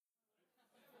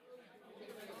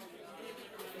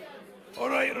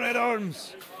right, Red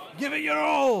Arms. Give it your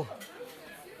all.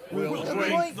 We'll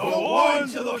drink the wine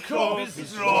till the cup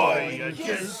is dry, and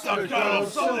kiss the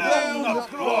girls so they'll not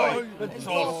cry, and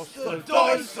toss the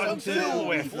dice until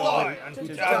we fly, and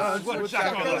dance with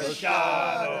Jack of the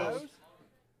Shadows.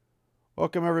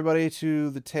 Welcome, everybody, to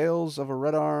the Tales of a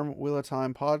Red Arm Wheel of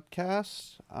Time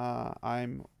podcast.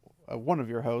 I'm one of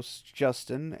your hosts,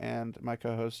 Justin, and my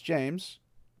co-host, James.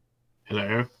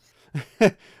 Hello.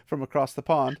 From across the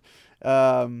pond.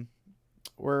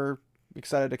 We're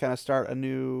excited to kind of start a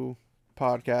new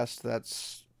podcast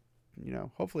that's,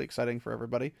 hopefully exciting for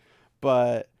everybody.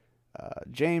 But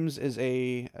James is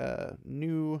a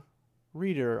new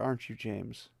reader, aren't you,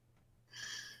 James?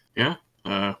 Yeah.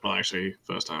 Well, actually,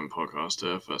 first-time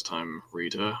podcaster, first-time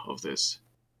reader of this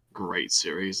great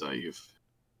series that you've...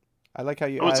 I like how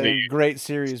you added in great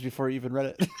series before you even read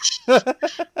it.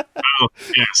 Oh,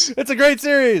 yes. It's a great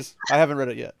series! I haven't read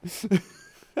it yet.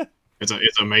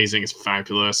 It's amazing. It's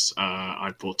fabulous.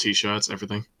 I bought t-shirts,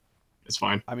 everything. It's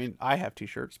fine. I mean, I have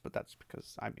t-shirts, but that's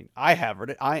because, I have read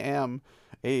it. I am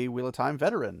a Wheel of Time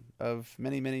veteran of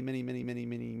many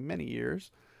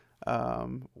years.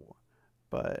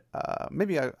 But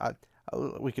maybe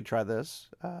we could try this.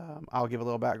 I'll give a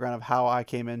little background of how I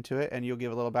came into it, and you'll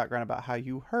give a little background about how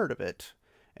you heard of it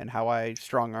and how I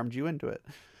strong-armed you into it.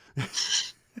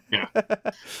 Yeah.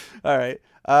 All right.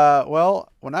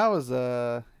 Well, when I was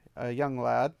a young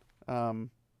lad,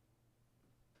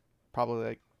 probably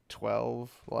like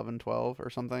 11, 12 or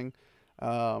something,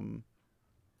 I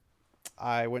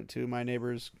went to my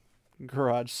neighbor's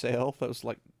garage sale that was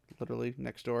like literally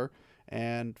next door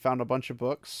and found a bunch of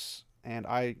books, and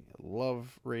I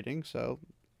love reading, so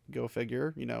go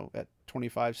figure, at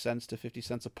 25 cents to 50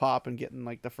 cents a pop and getting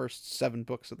like the first 7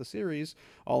 books of the series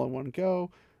all in one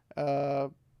go.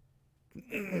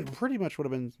 Pretty much would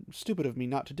have been stupid of me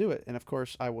not to do it. And of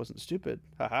course I wasn't stupid.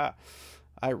 Haha.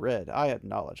 I read. I had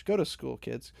knowledge. Go to school,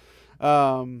 kids.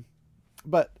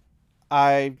 But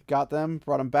I got them,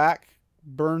 brought them back,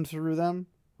 burned through them,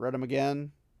 read them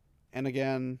again and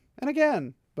again and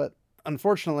again. But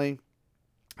unfortunately,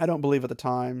 I don't believe at the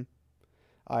time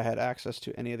I had access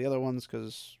to any of the other ones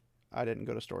because I didn't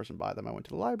go to stores and buy them. I went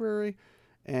to the library.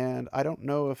 And I don't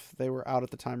know if they were out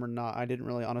at the time or not. I didn't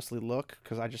really honestly look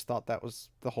because I just thought that was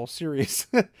the whole series.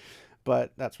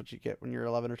 But that's what you get when you're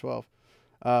 11 or 12.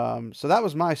 So that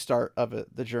was my start of it,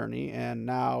 the journey. And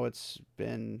now it's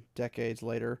been decades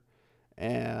later.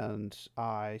 And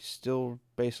I still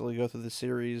basically go through the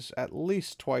series at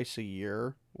least twice a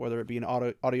year, whether it be in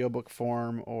audiobook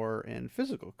form or in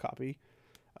physical copy,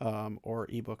 or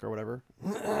ebook or whatever.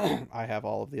 I have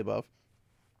all of the above.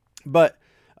 But...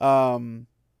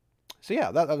 So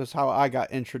yeah, that was how I got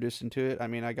introduced into it. I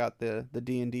mean, I got the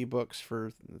D&D books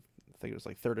for, I think it was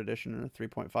like 3rd edition or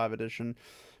 3.5 edition,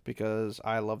 because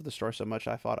I loved the story so much.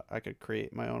 I thought I could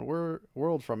create my own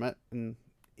world from it, and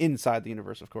inside the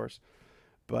universe, of course.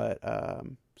 But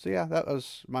so yeah, that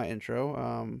was my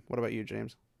intro. What about you,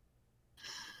 James?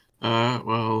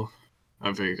 Well,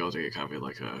 I figured I'll take kind of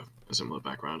like a similar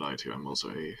background. I too am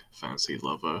also a fantasy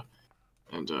lover,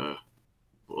 and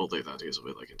all that is a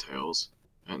bit like entails.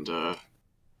 And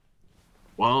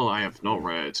while I have not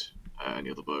read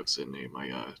any of the books in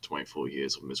my 24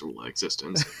 years of miserable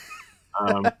existence,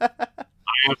 I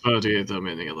have heard them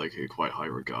in a quite high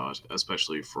regard,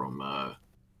 especially from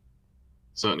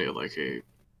certainly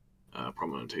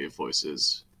prominent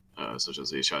voices such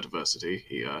as the Shadiversity.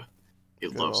 He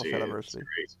loves the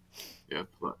series. Yeah,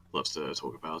 loves to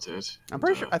talk about it. I'm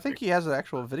pretty sure. I think he has an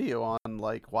actual video on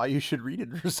like why you should read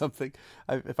it or something,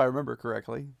 if I remember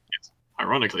correctly. Yes.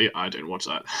 Ironically, I didn't watch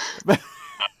that.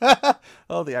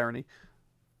 Oh, the irony.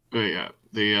 But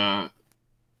yeah,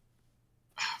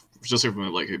 just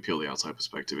from a purely outside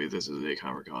perspective, this is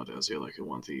kind of regarded as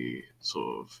one of the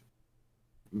sort of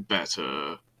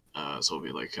better sort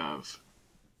of kind of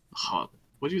hot.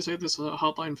 What do you say? This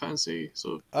hardline fantasy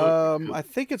sort of. I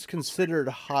think it's considered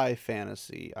high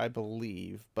fantasy, I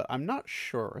believe, but I'm not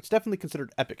sure. It's definitely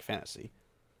considered epic fantasy.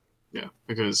 Yeah,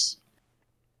 because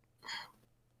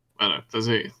I don't know. There's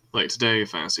today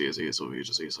fantasy is sort of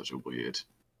just such a weird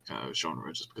kind of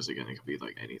genre, just because again it could be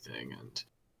anything, and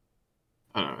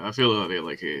I don't know. I feel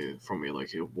from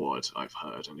what I've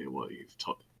heard and what you've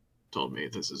told me,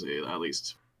 this is at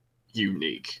least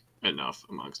unique enough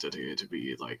amongst it here to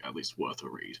be at least worth a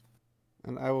read.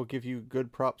 And I will give you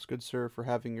good props, good sir, for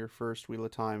having your first Wheel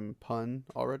of Time pun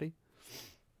already.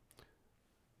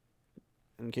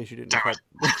 In case you didn't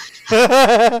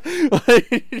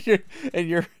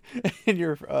in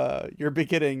your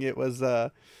beginning, it was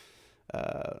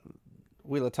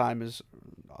Wheel of Time is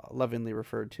lovingly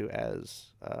referred to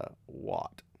as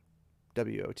Watt.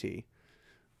 WOT.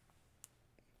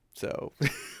 So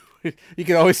you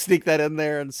can always sneak that in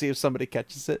there and see if somebody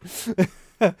catches it.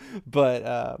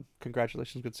 But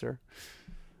congratulations, good sir.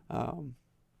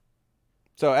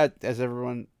 So as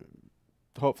everyone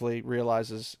hopefully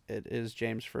realizes, it is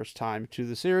James' first time to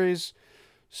the series,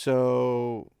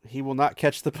 so he will not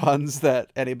catch the puns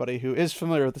that anybody who is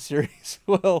familiar with the series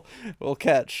will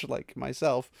catch, like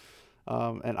myself.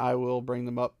 And I will bring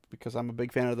them up because I'm a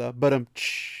big fan of the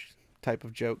type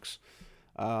of jokes.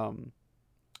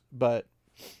 But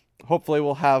hopefully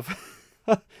we'll have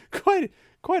quite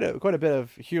a bit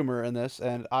of humor in this,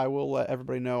 and I will let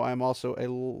everybody know I'm also a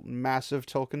massive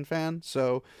Tolkien fan,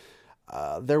 so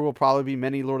there will probably be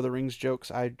many Lord of the Rings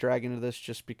jokes I drag into this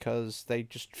just because they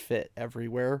just fit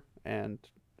everywhere, and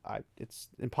it's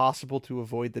impossible to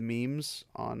avoid the memes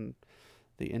on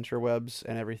the interwebs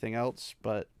and everything else,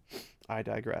 but I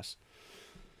digress.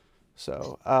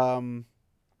 So,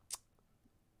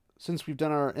 since we've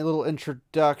done our little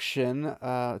introduction,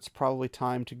 it's probably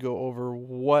time to go over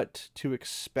what to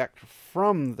expect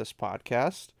from this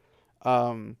podcast.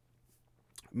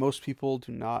 Most people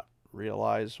do not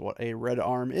realize what a red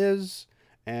arm is,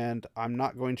 and I'm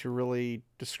not going to really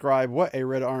describe what a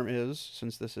red arm is,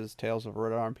 since this is Tales of a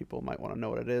Red Arm. People might want to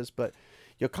know what it is, but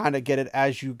you'll kind of get it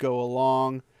as you go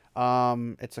along.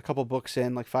 It's a couple books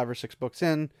in, like 5 or 6 books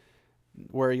in,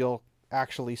 where you'll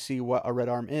actually see what a red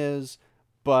arm is.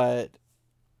 But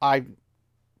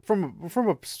from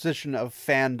a position of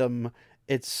fandom,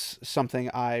 it's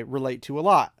something I relate to a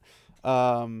lot,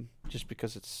 just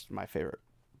because it's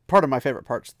part of my favorite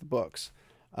parts of the books.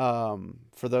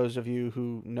 For those of you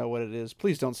who know what it is,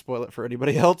 please don't spoil it for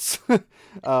anybody else.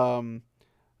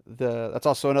 That's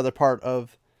also another part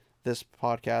of this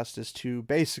podcast, is to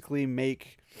basically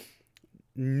make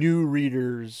new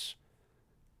readers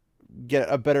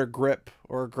get a better grip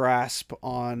or grasp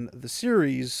on the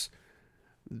series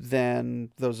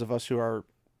than those of us who are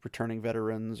returning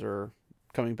veterans or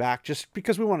coming back, just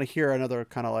because we want to hear another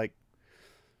kind of like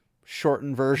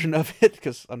shortened version of it,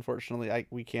 because unfortunately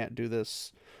we can't do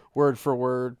this word for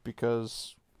word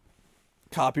because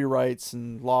copyrights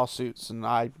and lawsuits, and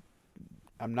I'm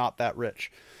not that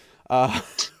rich.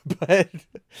 But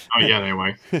oh yeah,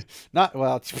 anyway, not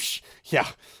well. Yeah,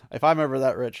 if I'm ever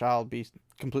that rich, I'll be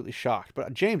completely shocked.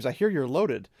 But James, I hear you're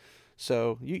loaded,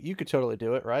 so you could totally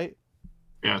do it, right?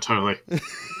 Yeah, totally.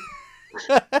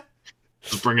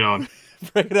 Just bring it on.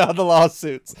 Bring it on, the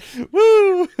lawsuits.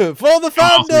 Woo! For the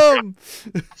fandom.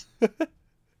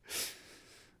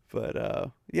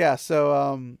 But yeah.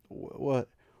 So what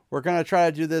we're gonna try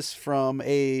to do this from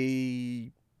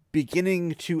a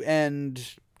beginning to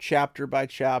end, chapter by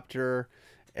chapter.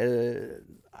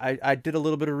 I did a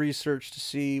little bit of research to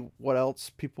see what else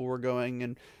people were going,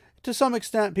 and to some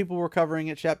extent people were covering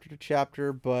it chapter to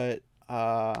chapter, but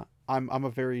I'm a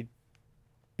very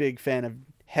big fan of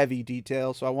heavy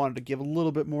detail, so I wanted to give a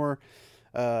little bit more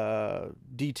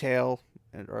detail,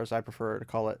 or as I prefer to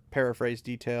call it, paraphrase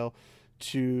detail,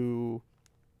 to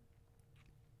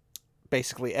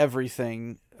basically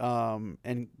everything,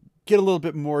 and get a little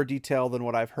bit more detail than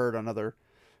what I've heard on other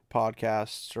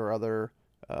podcasts or other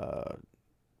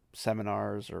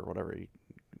seminars, or whatever you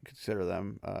consider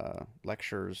them,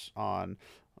 lectures on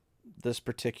this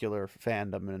particular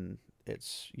fandom and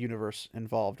its universe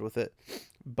involved with it.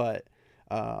 But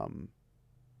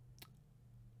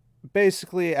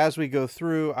basically, as we go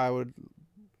through, I would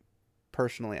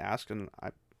personally ask, and I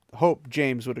hope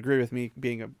James would agree with me,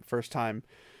 being a first-time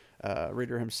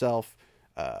reader himself,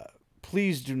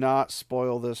 please do not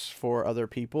spoil this for other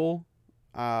people.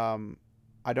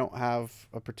 I don't have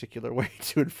a particular way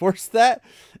to enforce that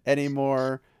any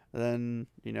more than,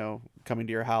 coming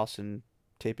to your house and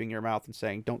taping your mouth and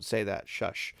saying, "Don't say that,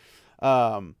 shush."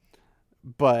 But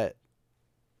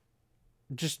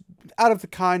just out of the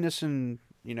kindness and,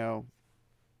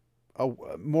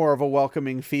 more of a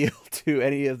welcoming feel to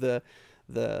any of the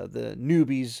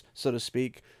newbies, so to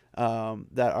speak,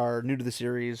 that are new to the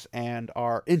series and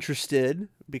are interested,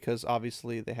 because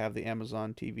obviously they have the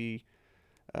Amazon TV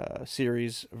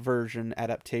series version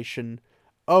adaptation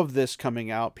of this coming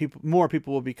out. More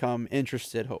people will become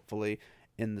interested, hopefully,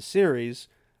 in the series,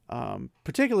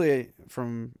 particularly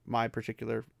from my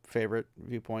particular favorite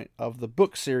viewpoint of the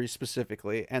book series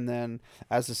specifically. And then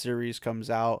as the series comes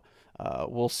out,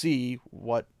 we'll see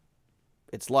what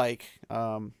it's like.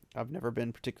 I've never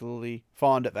been particularly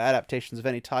fond of adaptations of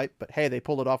any type, but hey, they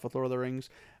pulled it off with Lord of the Rings.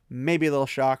 Maybe they'll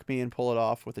shock me and pull it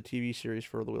off with a TV series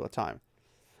for The Wheel of Time.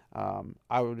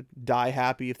 I would die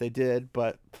happy if they did,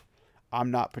 but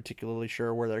I'm not particularly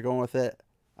sure where they're going with it.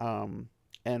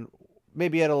 And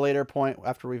maybe at a later point,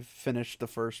 after we've finished the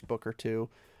first book or two,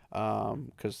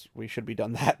 because we should be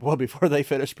done that well before they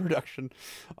finish production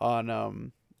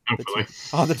on Hopefully.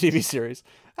 on the TV series.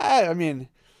 I mean,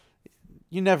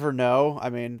 you never know. I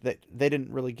mean, they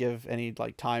didn't really give any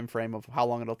like time frame of how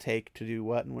long it'll take to do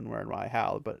what and when, where, and why,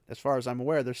 how. But as far as I'm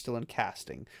aware, they're still in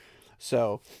casting,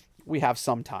 so we have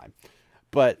some time.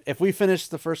 But if we finish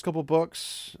the first couple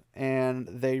books and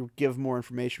they give more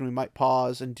information, we might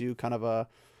pause and do kind of a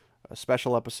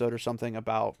special episode or something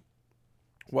about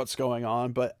what's going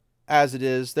on. But as it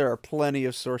is, there are plenty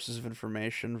of sources of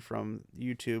information from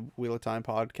YouTube, Wheel of Time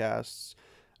podcasts,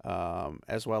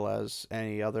 as well as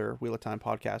any other Wheel of Time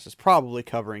podcast is probably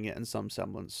covering it in some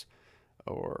semblance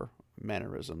or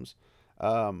mannerisms.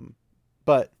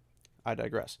 But I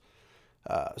digress.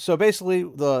 So basically,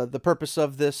 the purpose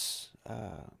of this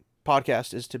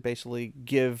podcast is to basically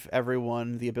give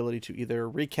everyone the ability to either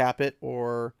recap it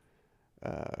or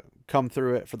come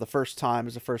through it for the first time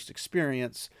as a first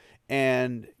experience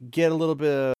and get a little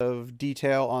bit of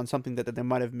detail on something that they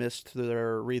might have missed through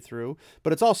their read through.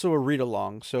 But it's also a read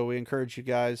along, so we encourage you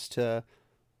guys to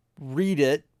read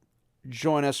it.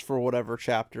 Join us for whatever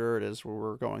chapter it is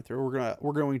we're going through.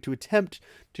 We're going to attempt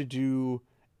to do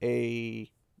a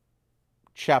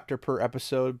chapter per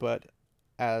episode, but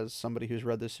as somebody who's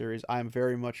read this series, I'm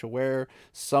very much aware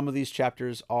some of these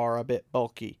chapters are a bit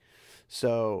bulky.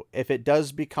 So if it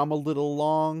does become a little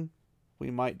long,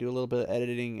 we might do a little bit of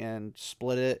editing and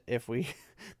split it if we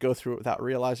go through it without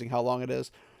realizing how long it is.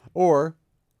 Or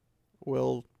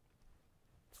we'll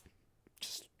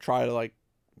just try to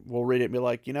we'll read it and be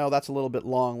like, that's a little bit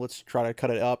long. Let's try to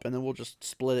cut it up, and then we'll just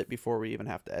split it before we even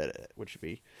have to edit it, which would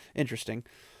be interesting.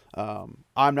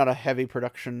 I'm not a heavy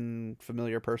production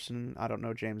familiar person. I don't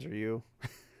know, James, are you?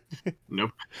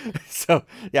 Nope. So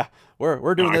yeah,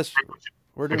 we're doing this.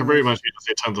 I can pretty much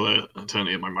just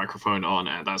turn my microphone on,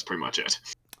 and that's pretty much it.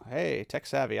 Hey, tech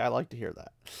savvy. I like to hear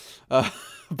that.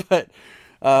 But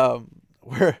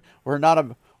we're not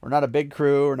a big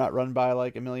crew. We're not run by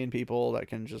like a million people that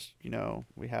can just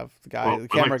we have the guy, the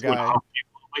camera guy.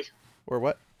 We're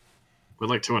what? We're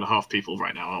like 2.5 people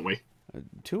right now, aren't we?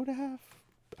 2.5.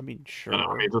 I mean, sure.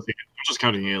 I mean, I'm just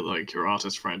counting it like your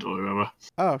artist friend or whoever.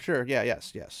 Oh, sure. Yeah.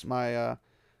 Yes. My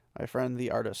friend,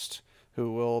 the artist,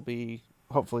 who will be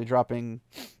hopefully dropping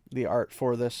the art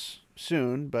for this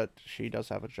soon, but she does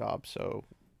have a job, so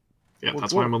yeah,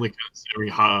 that's why I'm only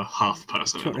considering her half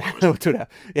person at the moment.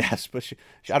 Yes, but she,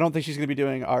 I don't think she's going to be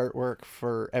doing artwork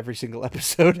for every single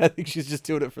episode. I think she's just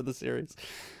doing it for the series.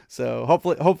 So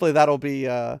hopefully that'll be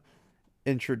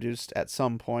introduced at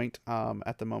some point.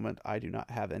 At the moment, I do not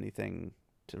have anything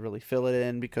to really fill it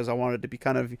in because I want it to be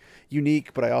kind of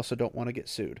unique, but I also don't want to get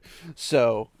sued.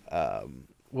 So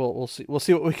we'll see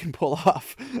what we can pull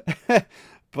off.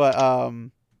 But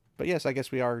yes, I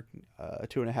guess we are a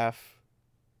 2.5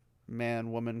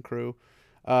 man woman crew.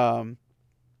 But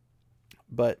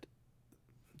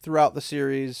throughout the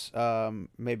series,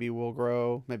 maybe we'll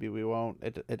grow, maybe we won't.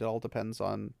 It all depends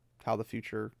on how the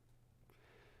future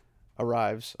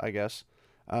arrives, I guess.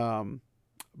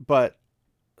 But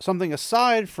something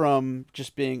aside from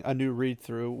just being a new read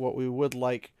through, what we would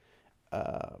like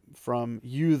from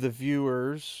you, the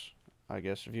viewers, I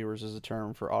guess viewers is a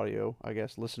term for audio, I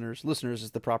guess listeners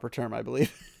is the proper term, I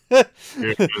believe.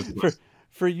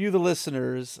 For you, the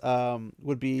listeners,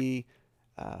 would be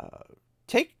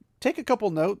take a couple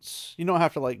notes. You don't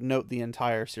have to note the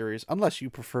entire series unless you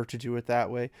prefer to do it that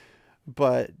way,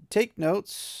 but take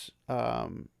notes.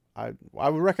 I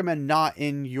would recommend not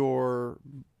in your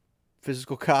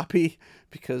physical copy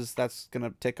because that's going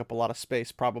to take up a lot of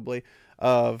space probably,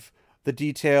 of the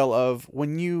detail of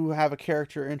when you have a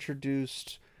character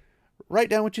introduced. Write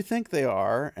down what you think they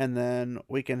are, and then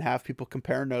we can have people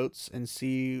compare notes and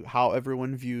see how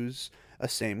everyone views a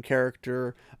same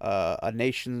character, a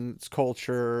nation's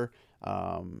culture,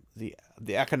 the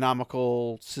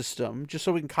economical system, just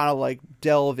so we can kind of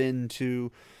delve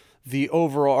into the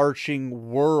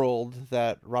overarching world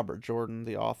that Robert Jordan,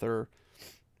 the author,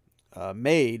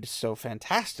 made so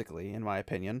fantastically, in my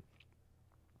opinion.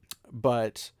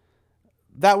 But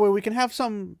that way we can have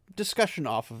some discussion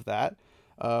off of that.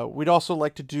 We'd also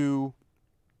like to do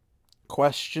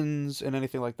questions and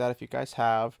anything like that if you guys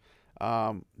have.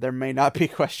 There may not be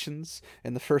questions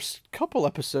in the first couple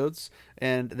episodes,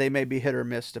 and they may be hit or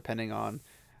miss depending on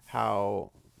how.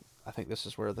 I think this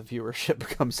is where the viewership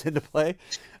comes into play.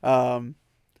 I'm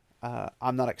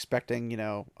not expecting,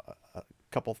 a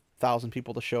couple thousand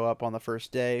people to show up on the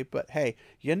first day, but hey,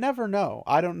 you never know.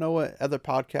 I don't know what other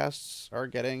podcasts are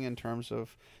getting in terms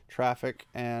of traffic,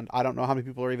 and I don't know how many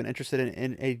people are even interested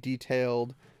in a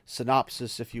detailed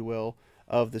synopsis, if you will,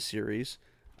 of the series,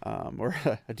 or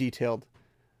a detailed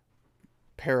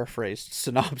paraphrased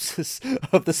synopsis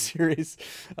of the series.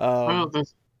 Well,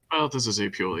 this is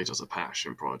purely just a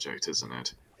passion project, isn't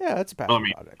it? Yeah, it's a Well,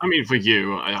 passion project. I mean, for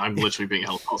you, I'm literally being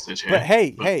held hostage here. But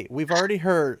hey, we've already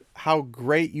heard how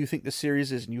great you think the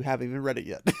series is, and you haven't even read it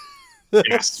yet.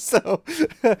 Yes. So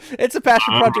it's a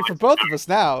passion project for both of us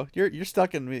now. You're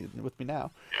stuck with me now.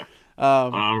 Yeah.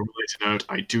 On a related note,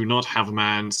 I do not have a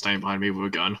man standing behind me with a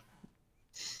gun.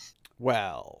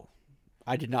 Well,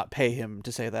 I did not pay him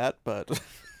to say that, but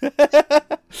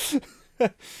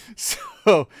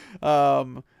so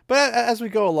but as we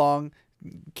go along,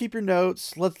 keep your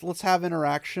notes. Let's have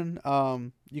interaction.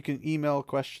 You can email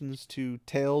questions to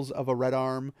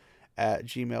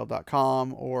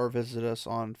talesofAredArm@gmail.com or visit us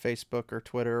on Facebook or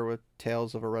Twitter with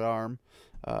Tales of a Red Arm.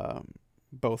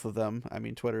 Both of them. I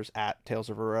mean, Twitter's at Tales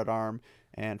of a Red Arm,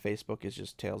 and Facebook is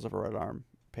just Tales of a Red Arm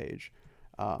page.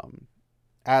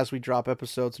 As we drop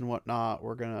episodes and whatnot,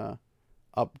 we're gonna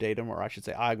update them, or I should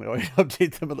say, I'm going to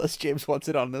update them unless James wants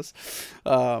it on this.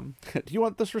 Do you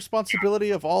want this responsibility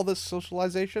of all this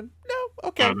socialization? No,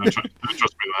 okay. No, trust me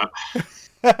I'm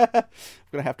that.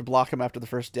 gonna have to block him after the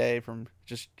first day from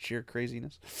just sheer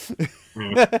craziness.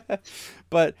 Yeah.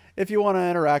 But if you want to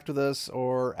interact with us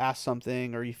or ask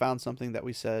something, or you found something that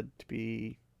we said to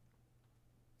be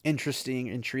interesting,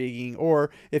 intriguing, or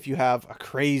if you have a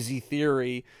crazy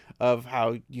theory of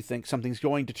how you think something's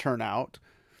going to turn out,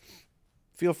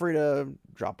 feel free to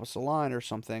drop us a line or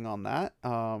something on that.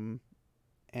 And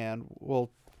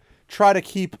we'll try to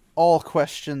keep all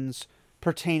questions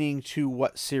pertaining to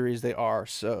what series they are.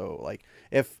 So, like,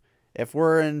 if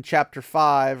we're in chapter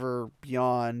 5 or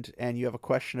beyond and you have a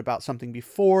question about something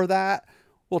before that,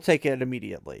 we'll take it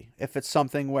immediately. If it's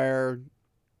something where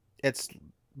it's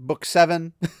book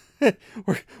 7,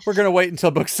 we're going to wait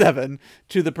until book 7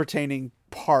 to the pertaining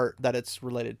part that it's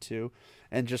related to,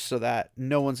 and just so that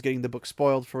no one's getting the book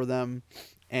spoiled for them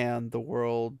and the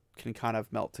world can kind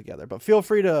of melt together. But feel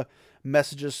free to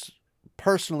message us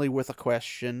personally with a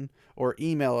question or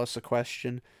email us a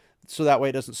question, so that way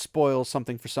it doesn't spoil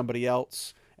something for somebody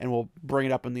else, and we'll bring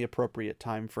it up in the appropriate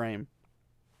time frame.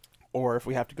 Or if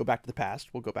we have to go back to the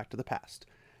past, we'll go back to the past.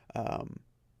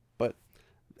 But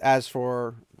as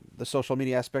for the social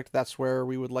media aspect, that's where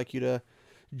we would like you to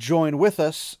join with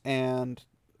us and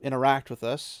interact with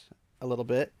us a little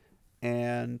bit.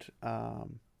 And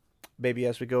maybe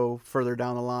as we go further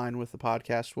down the line with the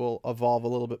podcast, we'll evolve a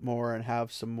little bit more and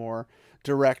have some more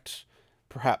direct,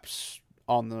 perhaps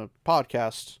on the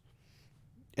podcast,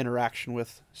 interaction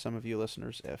with some of you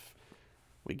listeners if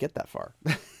we get that far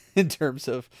in terms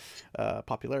of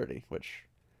popularity, which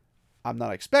I'm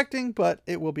not expecting, but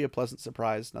it will be a pleasant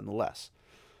surprise nonetheless.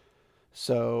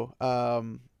 So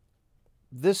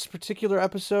this particular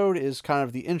episode is kind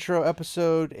of the intro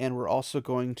episode, and we're also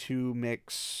going to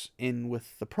mix in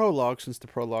with the prologue, since the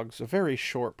prologue's a very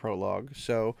short prologue.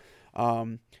 So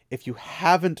if you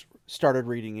haven't started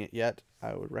reading it yet,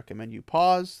 I would recommend you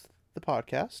pause the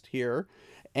podcast here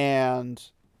and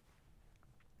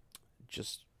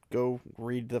just go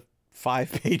read the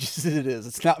 5 pages that it is.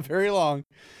 It's not very long.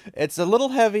 It's a little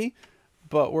heavy,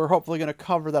 but we're hopefully going to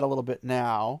cover that a little bit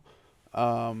now.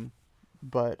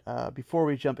 But before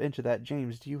we jump into that,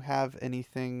 James, do you have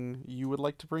anything you would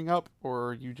like to bring up, or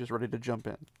are you just ready to jump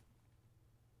in?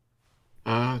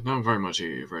 No, I'm very much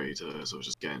ready to sort of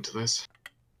just get into this.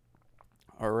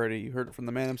 Alrighty, you heard it from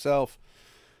the man himself.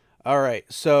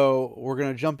 Alright, so we're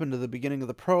going to jump into the beginning of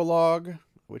the prologue,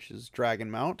 which is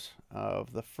Dragonmount,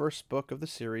 of the first book of the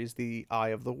series, The Eye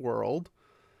of the World.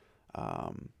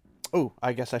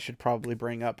 I guess I should probably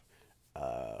bring up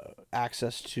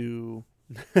access to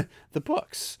the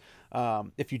books.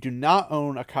 If you do not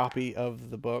own a copy of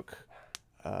the book,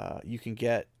 you can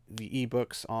get the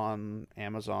ebooks on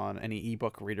Amazon, any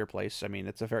ebook reader place. I mean,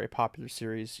 it's a very popular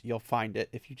series. You'll find it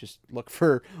if you just look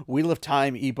for Wheel of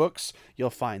Time ebooks.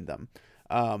 You'll find them.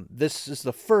 This is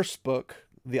the first book,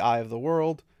 The Eye of the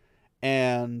World,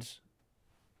 and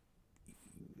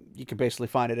you can basically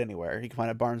find it anywhere. You can find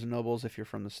it at Barnes & Nobles if you're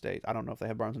from the States. I don't know if they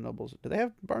have Barnes & Nobles. Do they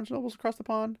have Barnes & Nobles across the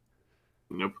pond?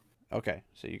 Nope. Okay,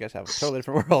 so you guys have a totally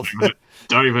different world.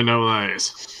 Don't even know what that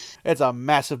is. It's a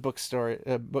massive bookstore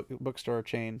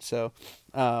chain. So,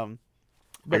 I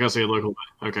guess a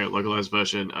localized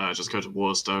version. Just go to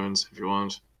Warstones if you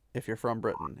want. If you're from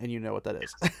Britain and you know what that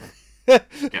is. Yeah.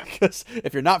 Because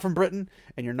if you're not from Britain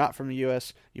and you're not from the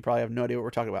U.S., you probably have no idea what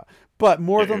we're talking about. But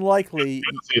more than likely,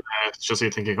 just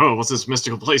you're thinking, oh, what's this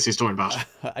mystical place he's talking about?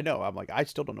 I know. I'm like, I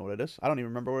still don't know what it is. I don't even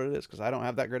remember what it is because I don't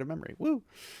have that great a memory. Woo.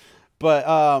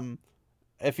 But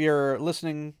if you're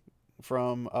listening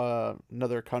from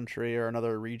another country or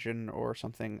another region or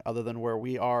something other than where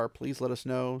we are, please let us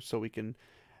know so we can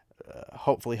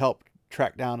hopefully help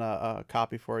track down a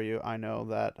copy for you. I know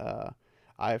that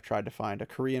I have tried to find a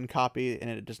Korean copy, and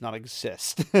it does not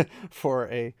exist for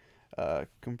a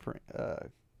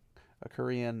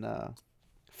Korean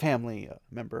family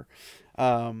member.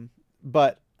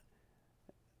 But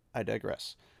I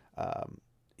digress.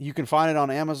 You can find it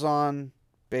on Amazon,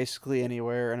 basically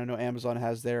anywhere, and I know Amazon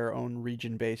has their own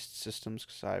region-based systems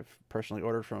because I've personally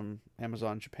ordered from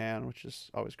Amazon Japan, which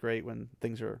is always great when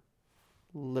things are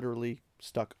literally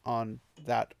stuck on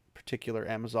that particular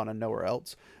Amazon and nowhere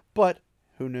else. But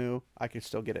who knew? I could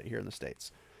still get it here in the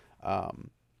States.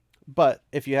 Um, but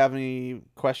if you have any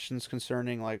questions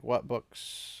concerning like what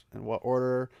books and what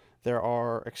order, there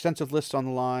are extensive lists on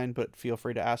the line, but feel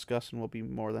free to ask us and we'll be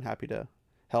more than happy to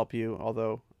help you.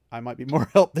 Although I might be more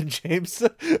help than James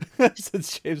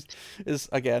since James is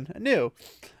again new.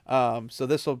 So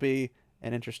this will be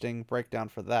an interesting breakdown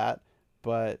for that.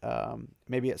 But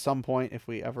maybe at some point, if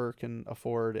we ever can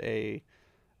afford a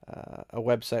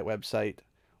website,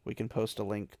 we can post a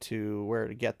link to where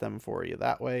to get them for you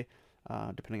that way,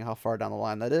 depending on how far down the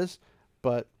line that is.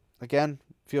 But again,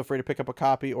 feel free to pick up a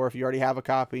copy, or if you already have a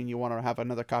copy and you want to have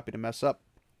another copy to mess up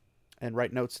and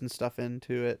write notes and stuff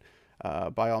into it,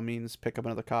 by all means, pick up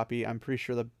another copy. I'm pretty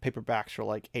sure the paperbacks are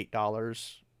like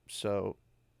 $8, so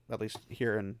at least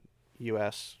here in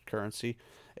U.S. currency,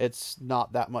 it's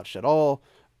not that much at all.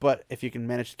 But if you can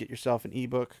manage to get yourself an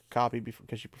ebook copy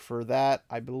because you prefer that,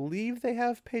 I believe they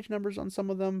have page numbers on some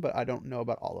of them, but I don't know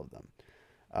about all of them.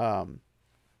 Um,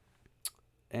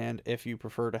 and if you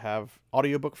prefer to have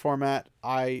audiobook format,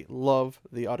 I love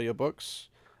the audiobooks.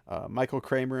 Michael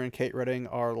Kramer and Kate Redding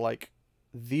are like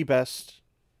the best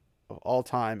of all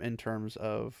time in terms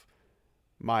of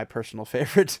my personal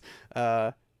favorite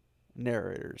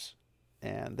narrators.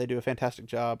 And they do a fantastic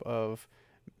job of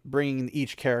bringing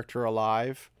each character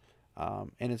alive.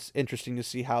 And it's interesting to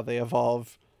see how they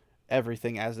evolve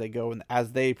everything as they go and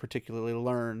as they particularly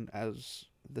learn as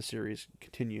the series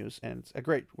continues. And it's a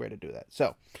great way to do that.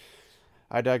 So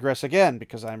I digress again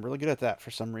because I'm really good at that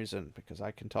for some reason, because I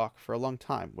can talk for a long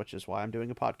time, which is why I'm doing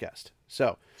a podcast.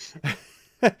 So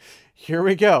here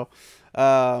we go.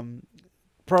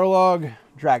 Prologue,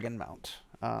 Dragonmount.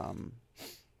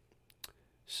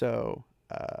 So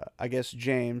I guess,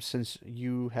 James, since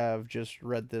you have just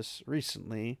read this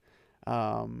recently,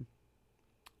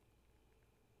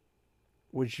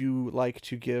 would you like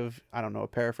to give, I don't know, a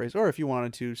paraphrase, or if you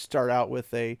wanted to start out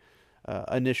with a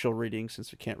initial reading,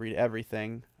 since we can't read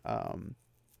everything,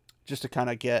 just to kind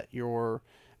of get your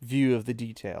view of the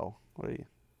detail? What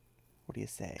do you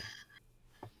say?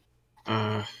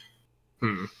 To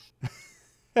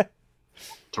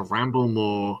ramble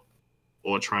more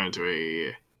or try and do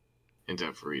a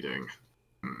in-depth reading?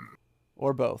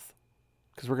 Or both,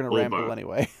 because we're gonna Or ramble both.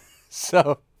 anyway.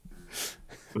 So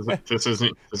This is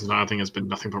not, I think, has been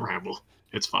nothing but ramble.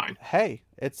 It's fine. hey,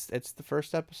 it's the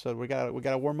first episode. We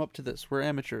gotta warm up to this. We're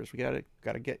amateurs. We gotta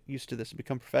get used to this and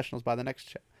become professionals by the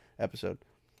next episode.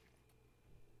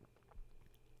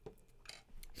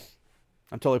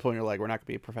 I'm totally pulling your leg. We're not gonna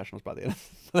be professionals by the end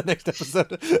of the next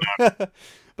episode.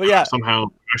 But yeah, Somehow,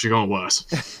 actually going worse.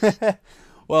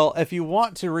 well, if you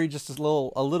want to read just a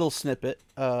little snippet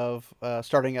of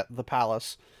starting at the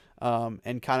palace,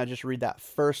 and kind of just read that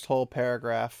first whole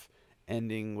paragraph,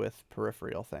 ending with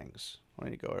peripheral things. Why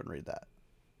don't you go ahead and read that?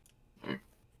 Okay.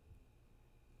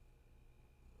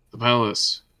 The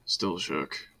palace still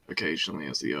shook occasionally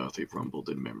as the earth rumbled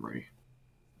in memory,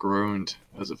 groaned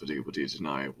as if it would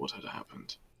deny what had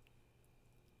happened.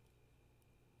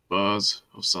 Bars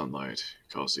of sunlight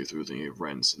casting through the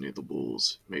rents near the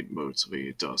walls made motes of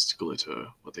a dust glitter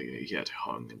where they yet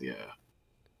hung in the air.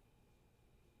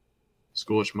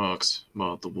 Scorch marks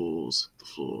marred the walls, the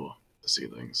floor, the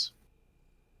ceilings.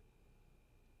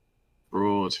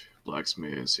 Broad black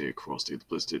smears here across the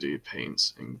blistered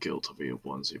paints and gilt of the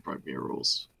onesie bright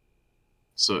murals.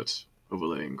 Soot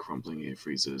overlaying crumbling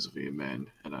freezers of men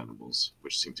and animals,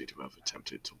 which seemed to have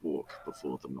attempted to walk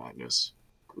before the madness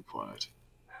grew quiet.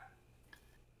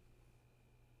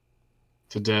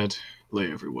 The dead lay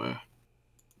everywhere,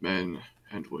 men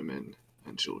and women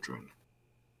and children,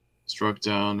 struck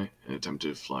down in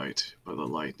attempted flight by the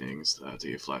lightnings that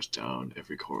flashed down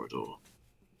every corridor,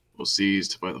 or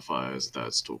seized by the fires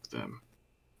that stalked them,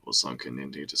 or sunken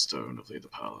into the stone of the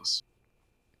palace.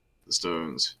 The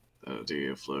stones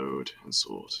that flowed and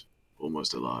sought,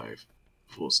 almost alive,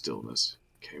 before stillness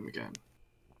came again.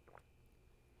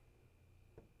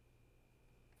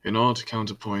 In odd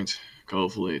counterpoint,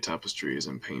 colorful tapestries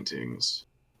and paintings,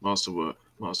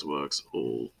 masterworks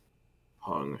all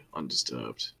hung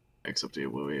undisturbed, except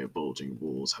where bulging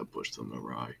walls had pushed them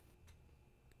awry.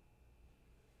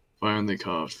 Finely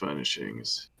carved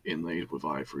furnishings, inlaid with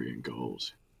ivory and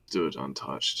gold, stood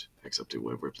untouched, except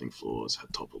where rippling floors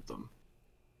had toppled them.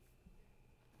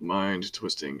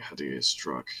 Mind-twisting Hadir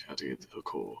struck Hadir at the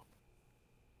core,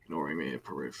 ignoring mere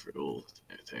peripheral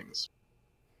things.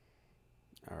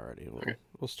 Alrighty, Okay.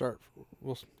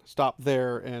 we'll stop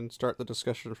there and start the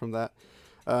discussion from that.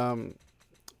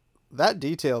 That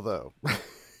detail though,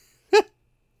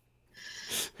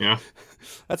 Yeah.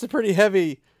 that's a pretty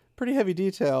heavy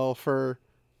detail for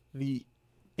the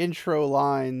intro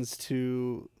lines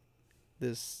to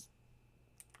this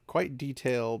quite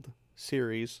detailed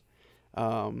series.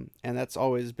 And that's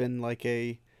always been like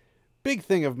a big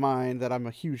thing of mine that I'm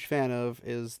a huge fan of,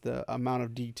 is the amount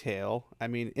of detail. I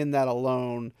mean, in that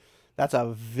alone, that's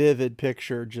a vivid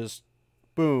picture, just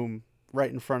boom, right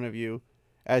in front of you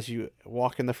as you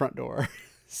walk in the front door.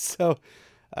 So,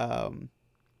 I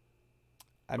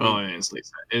Well, mean, it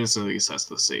instantly sets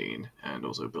the scene and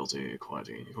also built quite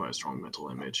a strong mental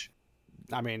image.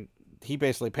 he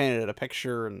basically painted a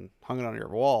picture and hung it on your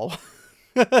wall.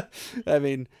 I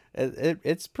mean,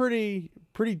 it's pretty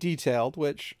detailed,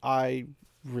 which I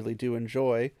really do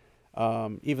enjoy.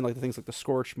 Even like the things like the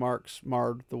scorch marks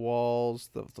marred the walls,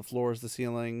 the floors, the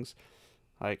ceilings.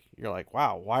 Like, you're like,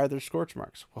 wow, why are there scorch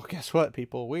marks? Well, guess what,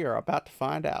 people? We are about to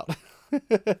find out.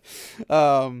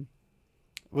 um,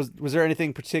 was there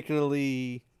anything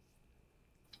particularly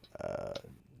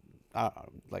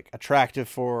like attractive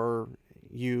for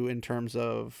you in terms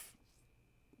of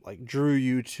like drew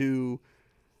you to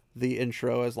the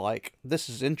intro as like, this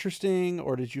is interesting,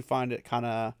 or did you find it kind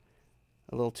of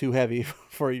a little too heavy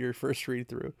for your first read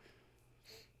through?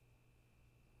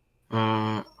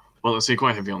 Well, let's see,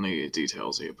 quite heavy on the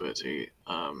details here, but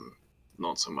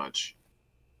not so much.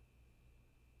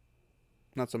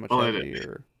 Not so much Well, heavy,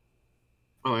 or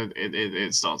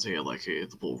it starts here like the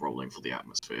ball rolling for the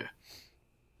atmosphere.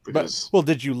 but Because well,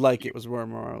 did you like it? Was more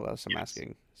or less I'm yes,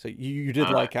 asking. So you did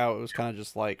uh, like how it was kind of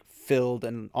just like filled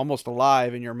and almost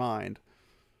alive in your mind.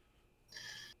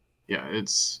 yeah,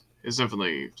 it's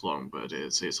definitely long, but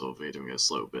it's sort of doing a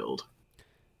slow build,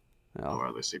 Well, or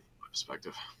at least from my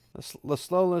perspective. the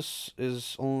slowness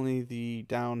is only the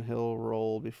downhill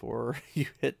roll before you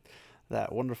hit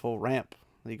that wonderful ramp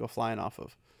that you go flying off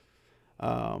of.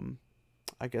 Um,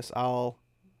 I guess I'll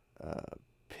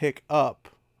pick up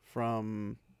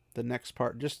from the next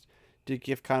part, just to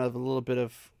give kind of a little bit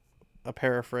of a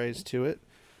paraphrase to it,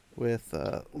 with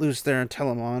Lews Therin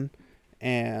Telamon,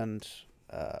 and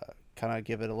kind of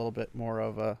give it a little bit more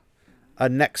of a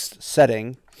next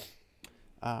setting.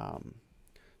 Um,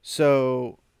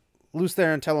 so Lews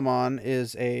Therin Telamon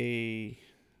is a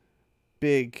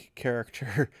big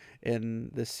character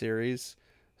in this series,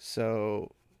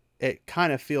 so it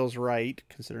kind of feels right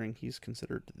considering he's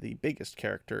considered the biggest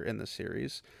character in the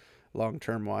series, long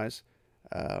term wise,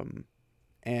 um,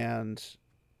 and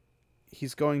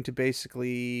he's going to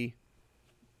basically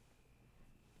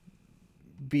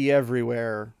be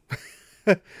everywhere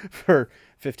for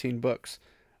 15 books.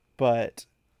 But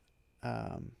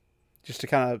just to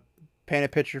kind of paint a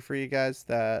picture for you guys,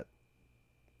 that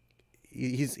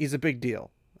he's a big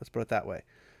deal. Let's put it that way.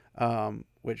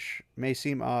 Which may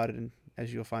seem odd, and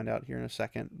as you'll find out here in a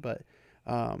second. But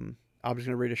I'm just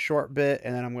going to read a short bit,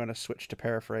 and then I'm going to switch to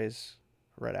paraphrase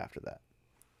right after that.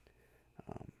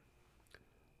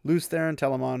 Lews Therin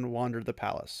Telamon wandered the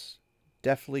palace,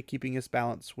 deftly keeping his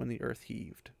balance when the earth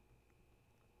heaved.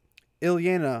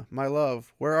 Ilyena, my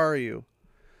love, where are you?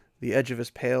 The edge of his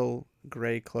pale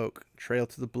gray cloak trailed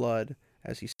to the blood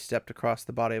as he stepped across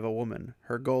the body of a woman,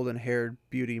 her golden-haired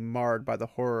beauty marred by the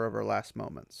horror of her last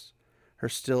moments, her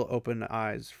still open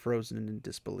eyes frozen in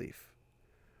disbelief.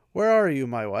 Where are you,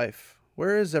 my wife?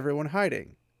 Where is everyone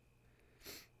hiding?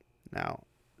 Now,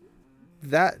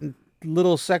 that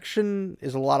little section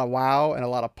is a lot of wow and a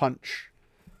lot of punch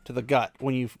to the gut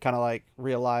when you kind of like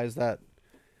realize that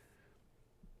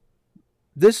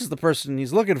this is the person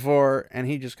he's looking for, and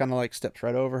he just kind of like steps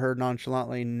right over her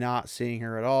nonchalantly, not seeing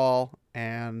her at all.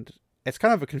 And it's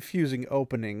kind of a confusing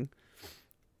opening,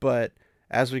 but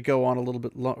as we go on a little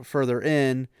bit further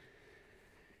in,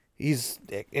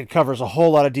 it covers a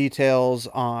whole lot of details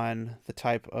on the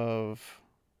type of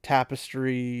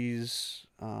tapestries,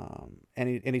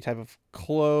 any type of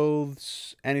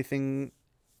clothes, anything,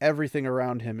 everything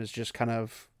around him is just kind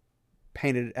of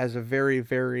painted as a very,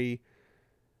 very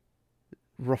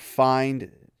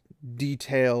refined,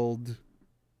 detailed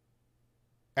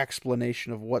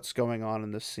explanation of what's going on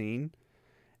in this scene.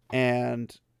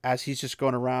 And as he's just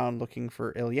going around looking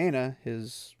for Ilyena,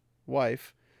 his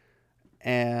wife,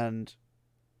 and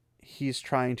he's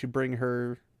trying to bring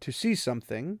her to see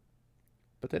something,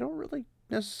 but they don't really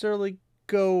necessarily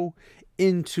go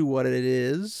into what it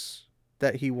is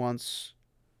that he wants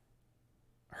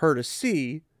her to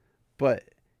see, but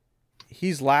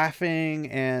he's laughing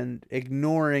and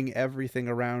ignoring everything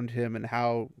around him and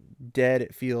how dead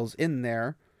it feels in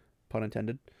there, pun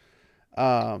intended.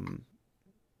 But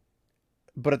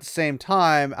at the same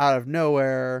time, out of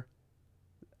nowhere,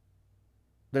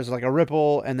 there's like a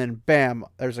ripple, and then bam,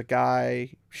 there's a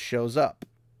guy shows up,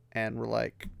 and we're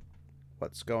like,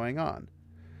 what's going on?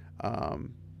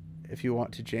 If you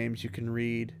want to, James, you can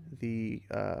read the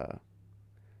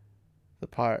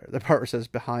part where it says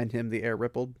behind him the air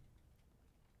rippled.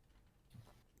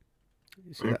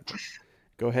 You see that?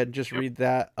 Go ahead and just read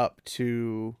that up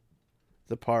to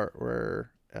the part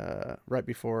where right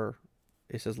before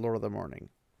it says Lord of the Morning.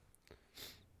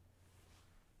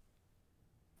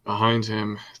 Behind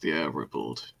him, the air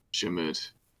rippled, shimmered,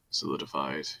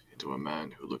 solidified into a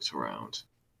man who looked around,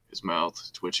 his mouth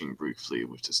twitching briefly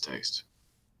with distaste.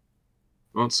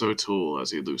 Not so tall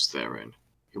as he loosed therein,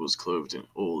 he was clothed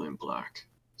all in black,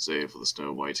 save for the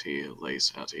snow-white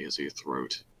lace at his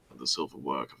throat and the silver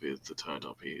work of the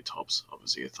turned-up tops of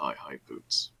his thigh-high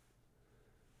boots.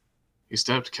 He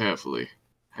stepped carefully,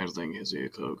 handling his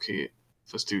cloak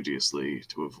fastidiously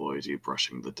to avoid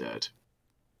brushing the dead.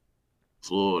 The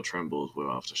floor trembled with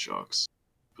aftershocks.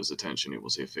 His attention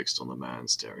was fixed on the man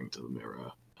staring into the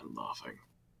mirror and laughing.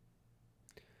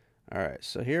 All right,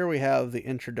 so here we have the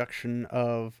introduction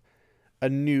of a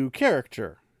new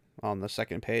character on the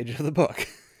second page of the book.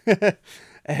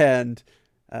 And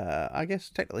I guess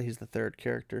technically he's the third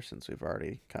character since we've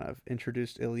already kind of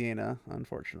introduced Ilyena,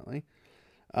 unfortunately.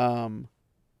 At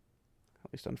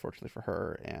least unfortunately for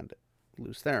her and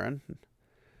Lews Therin.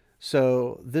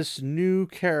 So this new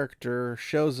character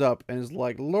shows up and is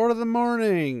like, Lord of the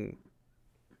Morning,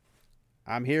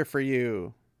 I'm here for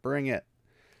you. Bring it.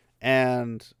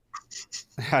 And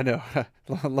I know, I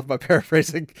love my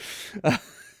paraphrasing.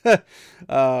 Lord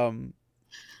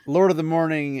of the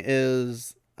Morning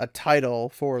is a title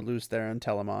for Lews Therin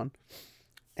Telamon,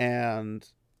 and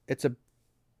it's a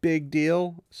big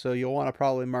deal, so you'll want to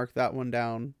probably mark that one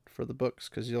down for the books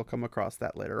because you'll come across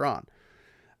that later on.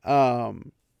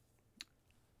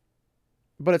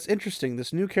 But it's interesting.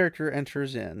 This new character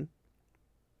enters in,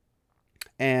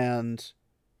 and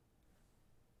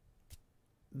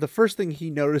the first thing he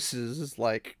notices is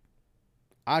like,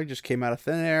 I just came out of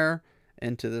thin air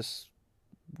into this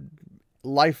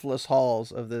lifeless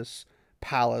halls of this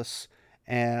palace,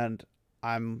 and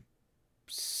I'm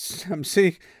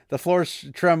seeing the floor's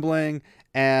trembling,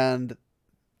 and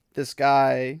this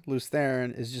guy, Lews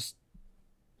Therin, is just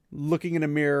looking in a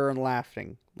mirror and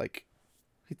laughing. Like,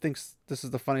 he thinks this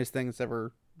is the funniest thing that's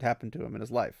ever happened to him in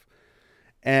his life.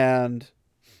 And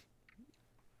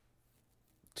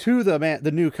to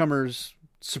the newcomer's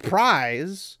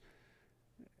surprise,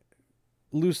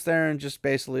 Lews Therin just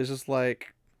basically is just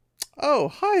like, oh,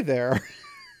 hi there.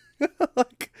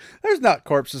 Like, there's not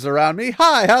corpses around me.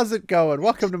 Hi, how's it going?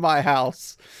 Welcome to my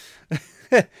house.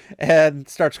 And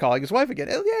starts calling his wife again.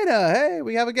 Ilyena, hey,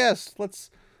 we have a guest.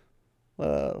 Let's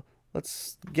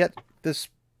get this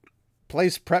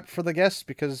place prepped for the guests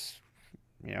because,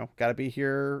 got to be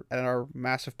here at our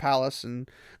massive palace and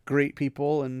greet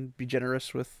people and be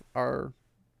generous with our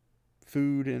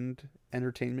food and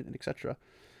entertainment and etc.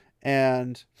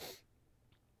 And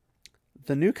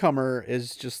the newcomer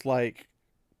is just like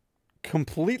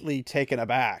completely taken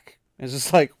aback. It's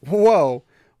just like, whoa,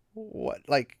 what?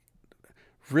 Like,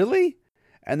 really?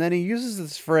 And then he uses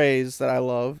this phrase that I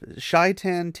love,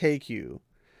 Shaitan take you.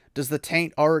 Does the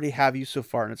taint already have you so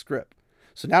far in its grip?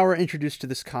 So now we're introduced to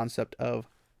this concept of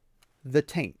the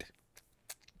taint,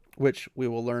 which we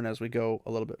will learn as we go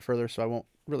a little bit further, so I won't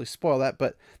really spoil that,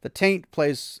 but the taint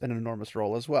plays an enormous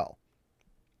role as well.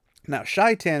 Now,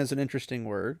 Shaitan is an interesting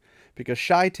word because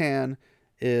Shaitan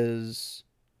is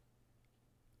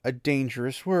a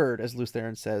dangerous word, as Lews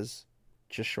Therin says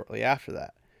just shortly after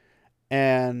that.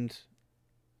 And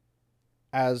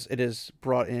as it is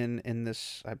brought in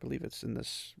this, I believe it's in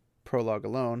this prologue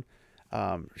alone,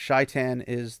 Shaitan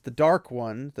is the Dark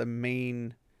One, the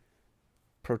main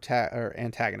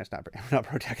antagonist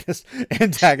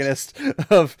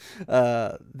of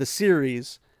the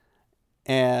series.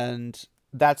 And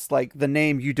that's like the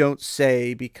name you don't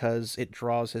say because it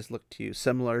draws his look to you,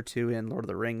 similar to in Lord of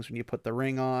the Rings when you put the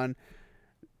ring on.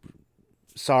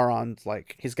 Sauron's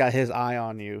like, he's got his eye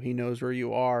on you, he knows where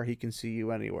you are, he can see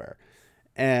you anywhere.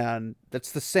 And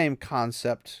that's the same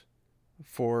concept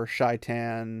for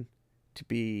Shaitan to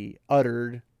be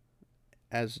uttered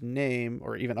as name,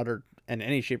 or even uttered in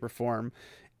any shape or form.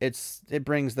 It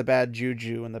brings the bad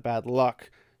juju and the bad luck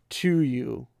to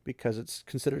you because it's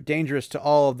considered dangerous to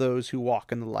all of those who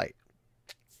walk in the light.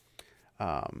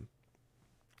 And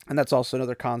that's also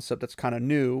another concept that's kind of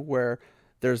new, where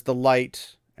there's the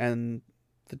light and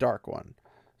the dark one.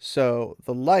 So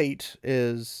the light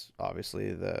is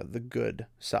obviously the good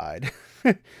side,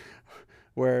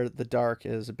 where the dark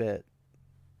is a bit,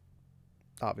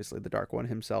 obviously the Dark One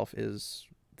himself is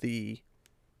the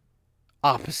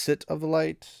opposite of the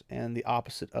light and the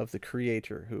opposite of the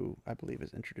creator, who I believe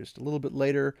is introduced a little bit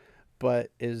later,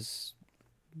 but is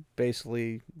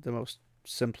basically the most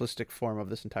simplistic form of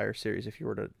this entire series if you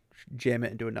were to jam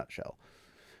it into a nutshell.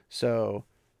 So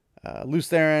Lews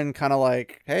Therin kind of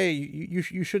like, hey, you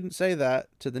shouldn't say that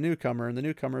to the newcomer, and the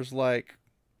newcomer's like,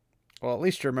 well, at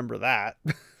least you remember that.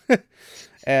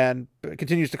 And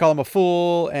continues to call him a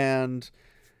fool, and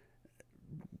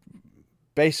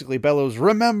basically bellows,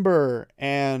 remember,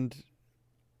 and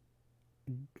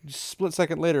split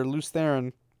second later, Lews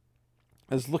Therin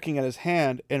is looking at his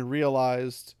hand and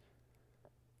realized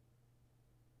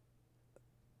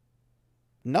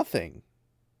nothing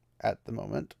at the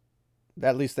moment,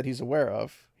 at least that he's aware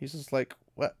of. He's just like,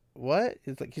 what?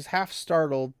 It's like he's half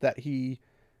startled that he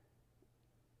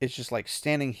is just like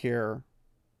standing here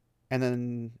and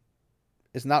then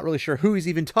is not really sure who he's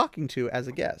even talking to as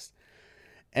a guest.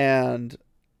 And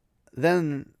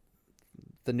then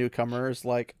the newcomer is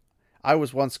like, I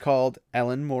was once called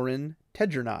Ellen Morin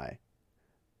Tedroni,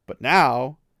 but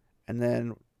now, and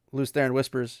then Lews Therin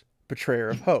whispers, Betrayer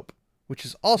of Hope, which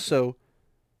is also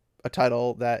a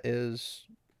title that is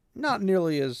not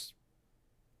nearly as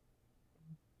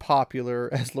popular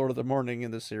as Lord of the Morning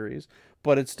in the series,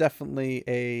 but it's definitely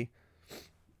a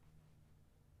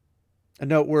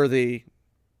noteworthy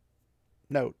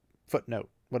footnote,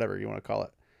 whatever you want to call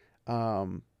it.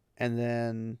 And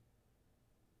then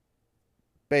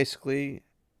basically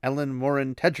Ellen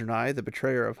Morin Tedroni, the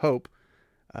Betrayer of Hope,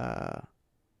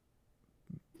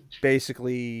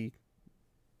 basically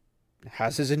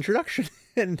has his introduction.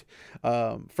 And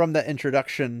from that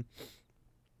introduction,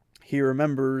 he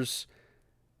remembers,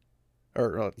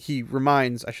 or he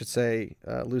reminds, I should say,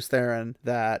 Lews Therin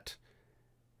that,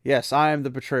 yes, I am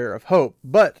the Betrayer of Hope,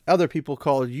 but other people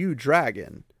call you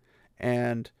Dragon,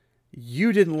 and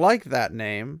you didn't like that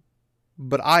name,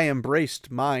 but I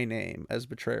embraced my name as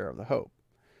Betrayer of the Hope.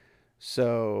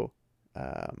 So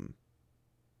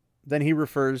then he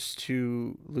refers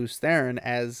to Lews Therin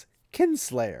as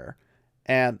Kinslayer.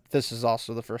 And this is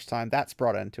also the first time that's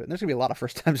brought into it. And there's going to be a lot of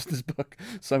first times in this book,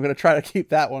 so I'm going to try to keep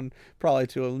that one probably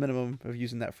to a minimum of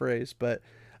using that phrase. But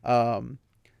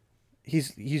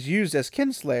he's used as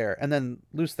Kinslayer, and then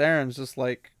Lews Therin's just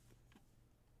like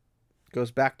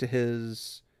goes back to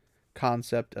his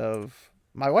concept of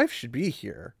my wife should be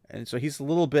here, and so he's a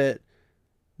little bit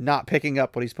not picking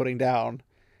up what he's putting down,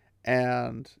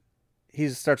 and he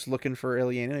starts looking for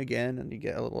Ilyena again, and you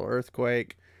get a little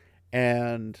earthquake,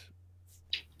 and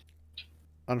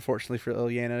unfortunately for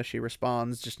Ilyena, she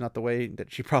responds just not the way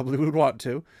that she probably would want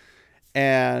to.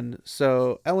 And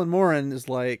so Ellen Morin is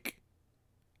like,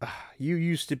 you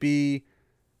used to be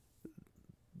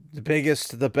the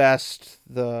biggest, the best,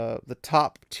 the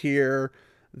top tier,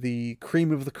 the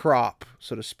cream of the crop,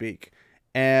 so to speak.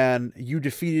 And you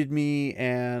defeated me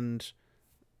and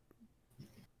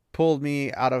pulled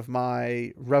me out of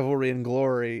my revelry and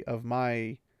glory of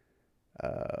my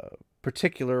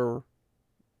particular,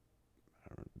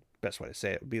 best way to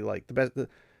say it would be like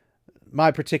my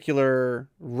particular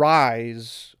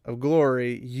rise of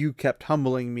glory. You kept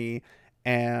humbling me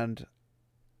and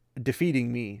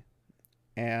defeating me,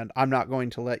 and I'm not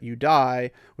going to let you die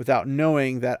without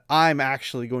knowing that I'm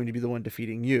actually going to be the one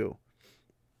defeating you.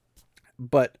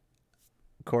 But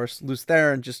of course, Lews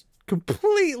Therin just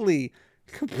completely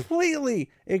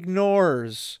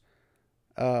ignores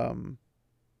Ellen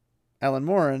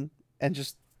Morin, and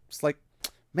just it's like,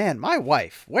 man, my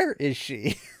wife, where is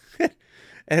she?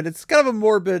 And it's kind of a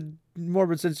morbid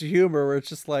sense of humor where it's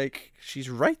just like, she's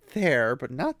right there,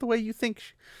 but not the way you think.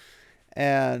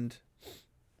 And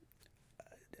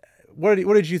what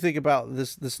did you think about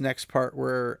this next part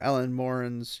where Ellen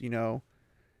Morin's,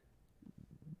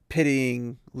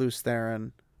 pitying Lews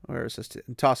Therin, where it says,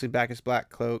 tossing back his black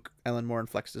cloak, Ellen Morin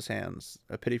flexed his hands.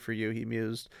 A pity for you, he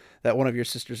mused, that one of your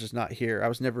sisters is not here. I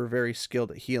was never very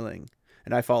skilled at healing,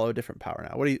 and I follow a different power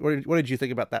now. What did you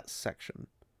think about that section?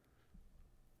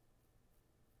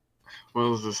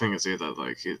 Well, the thing is here that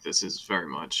like this is very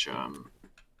much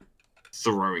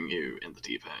throwing you in the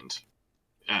deep end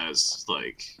as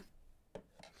like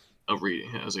a reader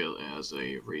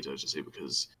to see,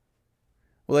 because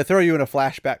they throw you in a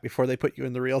flashback before they put you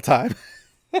in the real time.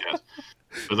 Yeah,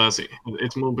 but that's it.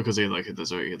 It's more because there's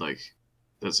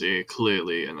there's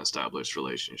clearly an established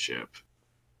relationship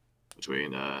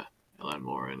between Elan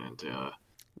Morin and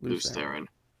Lews Therin.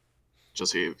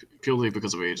 Just purely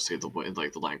because of the way,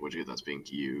 like the language that's being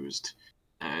used,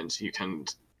 and you can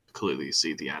clearly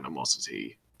see the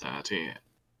animosity that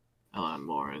Elan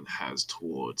Morin has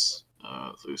towards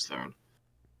Lews Therin.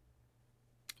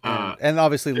 And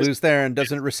obviously Lews Therin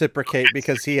doesn't reciprocate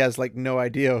because he has like no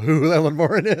idea who Elan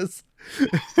Morin is.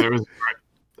 There's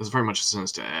very much a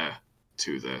sinister air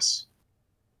to this,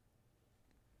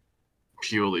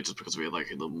 purely just because we like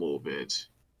the morbid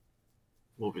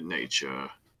nature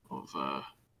of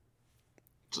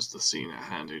just the scene at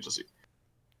hand.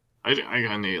 I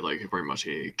can like very much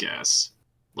guess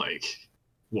like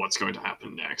what's going to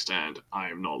happen next, and I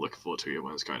am not looking forward to it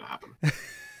when it's going to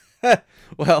happen.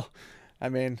 Well, I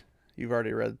mean, you've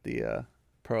already read the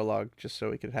prologue just so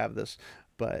we could have this,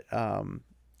 but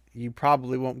you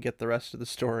probably won't get the rest of the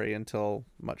story until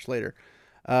much later.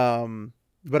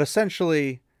 But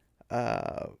essentially,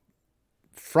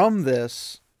 from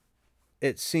this,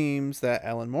 it seems that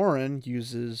Elan Morin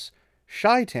uses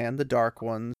Shaitan, the Dark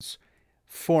One's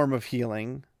form of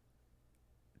healing,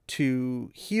 to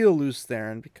heal Lews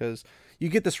Therin, because you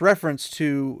get this reference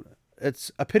to,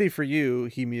 it's a pity for you,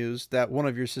 he mused, that one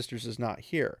of your sisters is not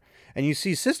here. And you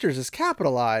see sisters as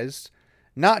capitalized,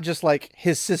 not just like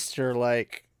his sister,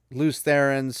 like Lews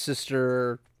Therin's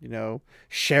sister,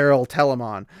 Cheryl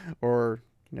Telamon, or,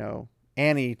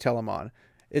 Annie Telamon.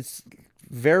 It's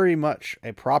very much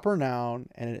a proper noun,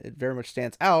 and it very much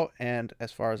stands out, and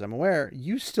as far as I'm aware,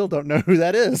 you still don't know who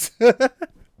that is.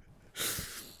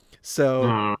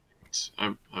 So...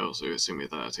 I also assume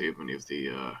that many of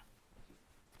the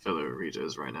fellow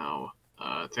readers right now,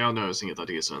 they are noticing that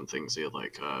here certain things here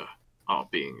like are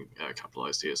being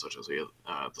capitalized here, such as the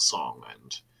song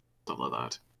and stuff like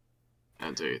that,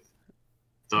 and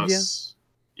thus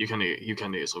you can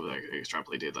sort of like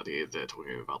extrapolate it that they're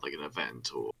talking about like an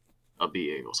event or a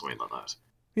being or something like that.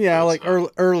 Yeah, like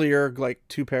earlier, like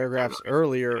 2 paragraphs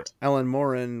earlier, Elan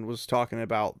Morin was talking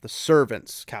about the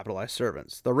servants, capitalized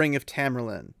servants, the Ring of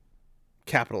Tamerlane,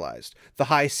 capitalized, the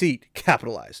High Seat,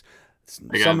 capitalized,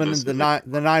 summon the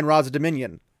nine rods of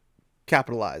Dominion,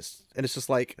 capitalized, and it's just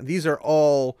like these are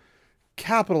all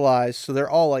capitalized, so they're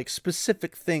all like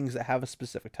specific things that have a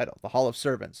specific title. The Hall of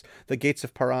Servants, the Gates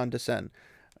of Paran Descend.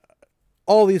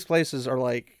 All these places are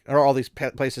like, or all these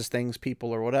places, things,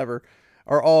 people, or whatever,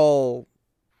 are all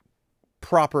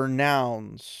proper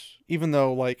nouns, even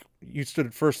though like you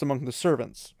stood first among the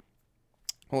servants.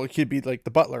 Well, it could be like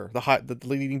the butler, the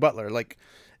leading butler. Like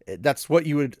that's what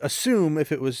you would assume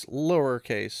if it was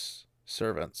lowercase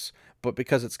servants. But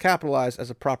because it's capitalized as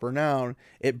a proper noun,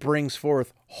 it brings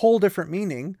forth whole different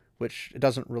meaning, which it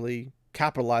doesn't really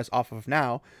capitalize off of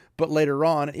now. But later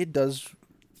on, it does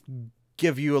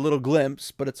give you a little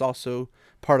glimpse, but it's also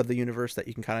part of the universe that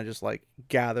you can kind of just like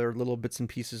gather little bits and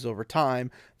pieces over time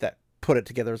that put it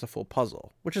together as a full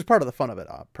puzzle, which is part of the fun of it,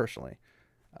 personally.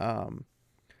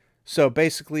 So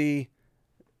basically,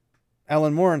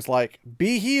 Elan Morin's like,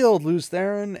 be healed, Lews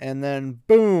Therin, and then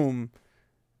boom,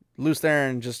 Lews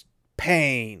Therin just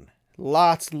pain.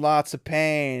 Lots and lots of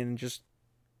pain, just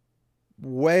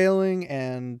wailing,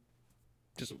 and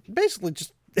just basically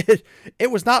just, it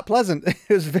was not pleasant.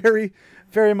 It was very,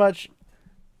 very much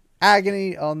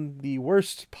agony on the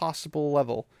worst possible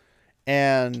level,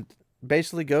 and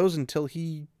basically goes until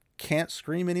he can't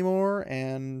scream anymore,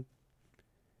 and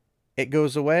it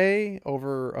goes away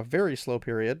over a very slow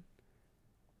period.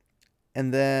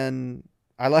 And then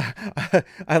I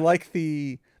like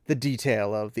the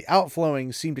detail of the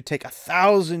outflowing seemed to take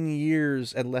 1,000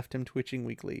 years and left him twitching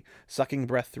weakly, sucking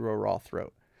breath through a raw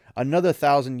throat. Another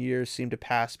 1,000 years seemed to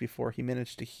pass before he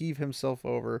managed to heave himself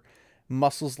over,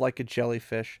 muscles like a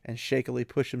jellyfish, and shakily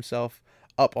push himself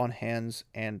up on hands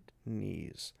and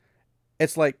knees.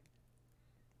 It's like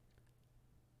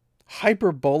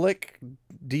hyperbolic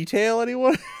detail,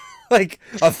 anyone? Like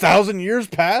 1,000 years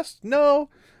passed? No,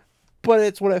 but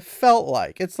it's what it felt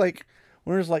like. It's like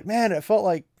when it's like, man, it felt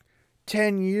like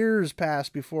 10 years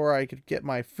passed before I could get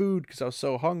my food because I was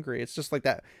so hungry. It's just like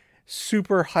that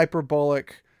super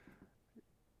hyperbolic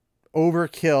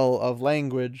overkill of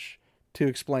language to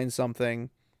explain something,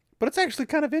 but it's actually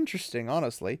kind of interesting,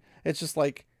 honestly. It's just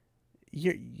like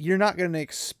you're not going to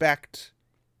expect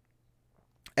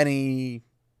any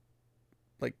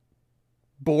like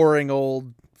boring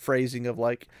old phrasing of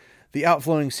like the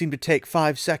outflowing seemed to take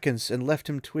 5 seconds and left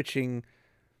him twitching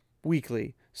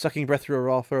weakly, sucking breath through a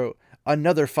raw throat.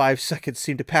 Another 5 seconds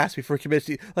seemed to pass before he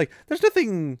committed. Like, there's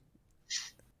nothing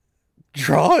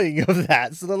drawing of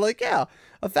that. So they're like, yeah,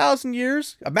 1,000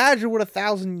 years. Imagine what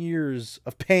 1,000 years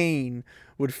of pain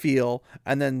would feel,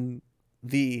 and then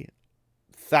the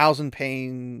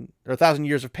 1,000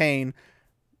 years of pain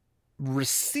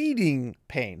receding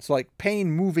pain. So like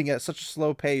pain moving at such a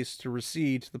slow pace to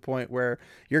recede to the point where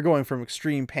you're going from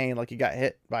extreme pain, like you got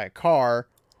hit by a car,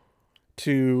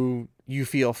 to you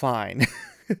feel fine.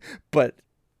 But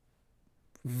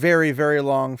very, very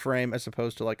long frame as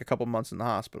opposed to like a couple months in the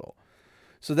hospital.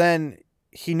 So then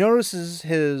he notices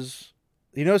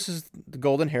the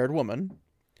golden haired woman,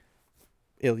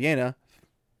 Ilyena,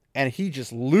 and he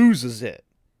just loses it.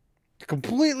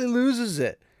 Completely loses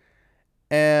it.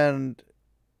 And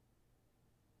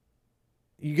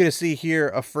you get to see here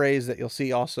a phrase that you'll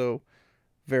see also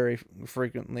very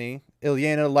frequently.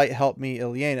 Ilyena, light help me,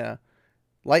 Ilyena.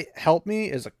 Light help me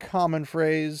is a common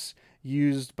phrase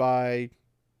used by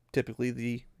typically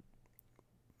the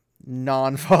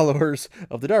non-followers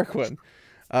of the Dark One.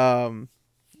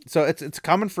 So it's a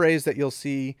common phrase that you'll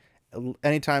see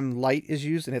anytime light is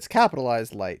used, and it's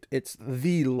capitalized light. It's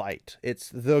the light. It's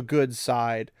the good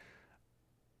side.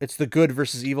 It's the good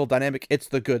versus evil dynamic. It's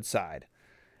the good side.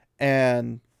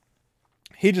 And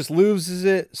he just loses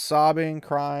it, sobbing,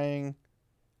 crying.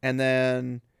 And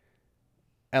then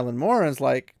Ellen Morin's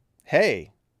like,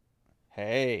 hey,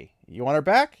 you want her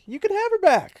back? You can have her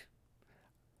back.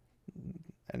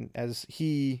 And as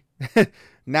he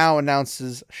now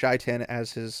announces Shaitan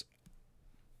as his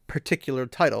particular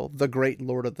title, the Great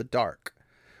Lord of the Dark,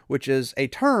 which is a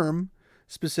term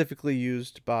specifically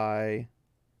used by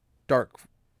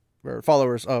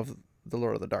followers of the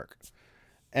Lord of the Dark.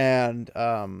 And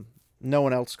no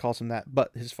one else calls him that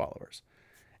but his followers.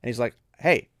 And he's like,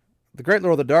 hey, the Great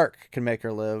Lord of the Dark can make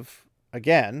her live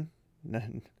again.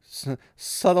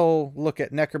 Subtle look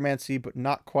at necromancy, but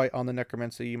not quite on the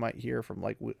necromancy you might hear from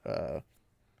like World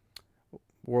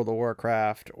of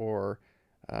Warcraft or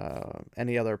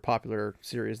any other popular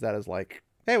series that is like,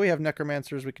 hey, we have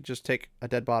necromancers, we could just take a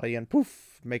dead body and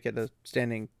poof, make it a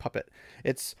standing puppet.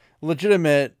 It's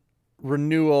legitimate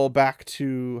renewal back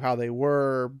to how they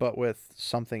were, but with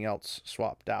something else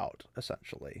swapped out,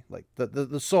 essentially. Like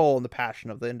the soul and the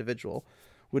passion of the individual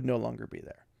would no longer be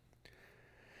there.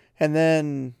 And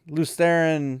then Lews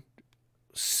Therin,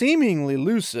 seemingly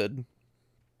lucid,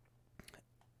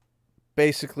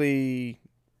 basically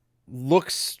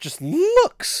looks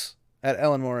at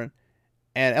Ellen Morin,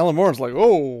 and Ellen Morin's like,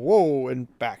 oh, whoa,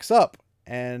 and backs up.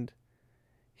 And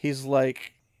he's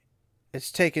like,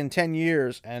 it's taken 10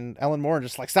 years, and Ellen Morin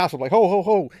just like stops him, like,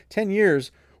 ho, 10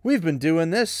 years. We've been doing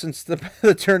this since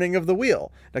the turning of the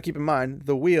wheel. Now keep in mind,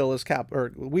 the wheel is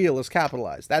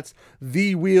capitalized. That's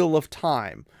the wheel of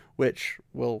time, which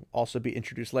will also be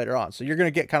introduced later on. So you're going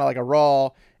to get kind of like a raw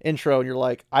intro, and you're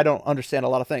like, I don't understand a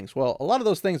lot of things. Well, a lot of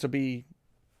those things will be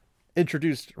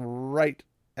introduced right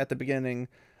at the beginning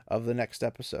of the next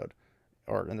episode,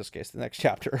 or in this case, the next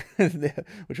chapter,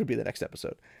 which would be the next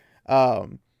episode.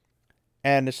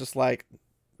 And it's just like,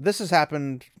 this has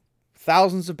happened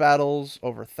thousands of battles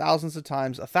over thousands of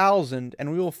times, 1,000,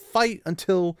 and we will fight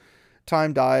until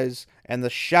time dies and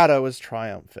the shadow is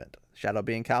triumphant. Shadow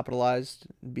being capitalized,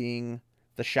 being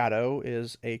the shadow,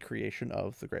 is a creation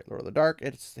of the Great Lord of the Dark.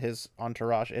 It's his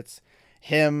entourage. It's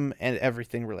him and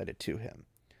everything related to him.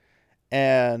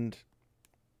 And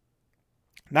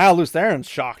now Lews Therin's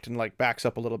shocked and like backs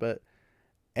up a little bit.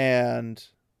 And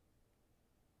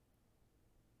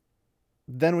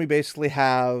then we basically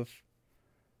have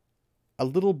a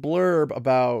little blurb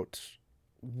about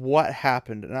what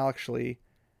happened. And I'll actually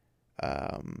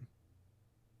have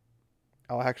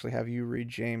you read,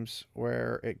 James,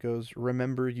 where it goes,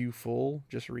 remember you fool.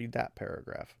 Just read that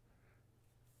paragraph.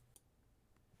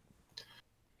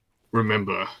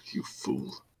 Remember, you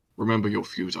fool. Remember your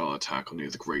futile attack on the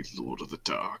Great Lord of the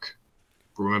Dark.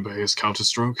 Remember his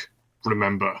counterstroke?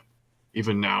 Remember.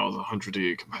 Even now, the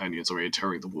 100-year companions are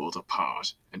tearing the world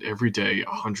apart, and every day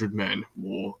 100 men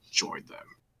more join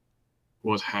them.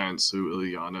 What hand slew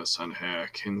Ilyena Sanhaire,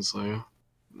 Kinslayer?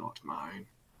 Not mine.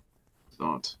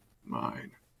 Not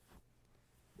mine.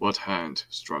 What hand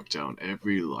struck down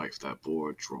every life that bore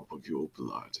a drop of your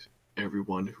blood?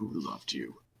 Everyone who loved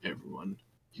you. Everyone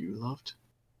you loved?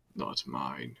 Not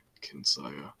mine,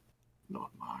 Kinslayer.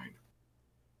 Not mine.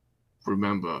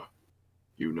 Remember,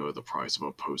 you know the price of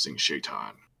opposing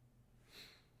Shaitan.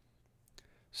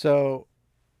 So,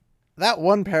 that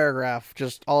one paragraph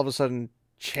just all of a sudden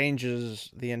changes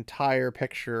the entire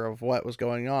picture of what was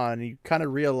going on. You kind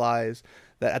of realize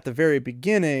that at the very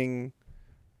beginning,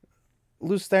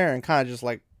 Lews Therin kind of just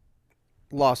like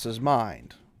lost his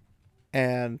mind.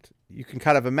 And you can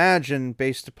kind of imagine,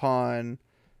 based upon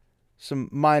some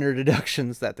minor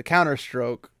deductions that the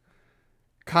counterstroke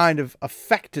kind of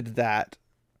affected that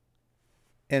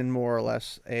in more or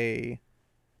less a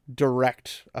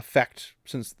direct effect,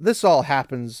 since this all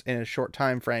happens in a short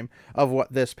time frame of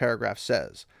what this paragraph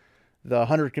says. The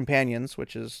 100 companions,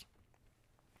 which is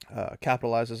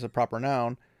capitalized as a proper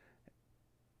noun,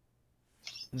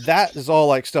 that is all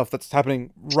like stuff that's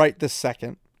happening right this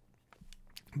second.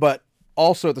 But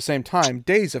also at the same time,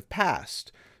 days have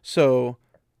passed. So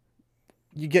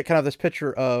you get kind of this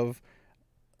picture of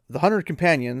the 100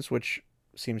 companions, which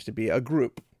seems to be a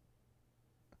group.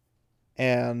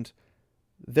 And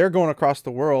they're going across the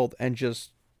world and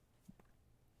just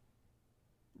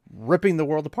ripping the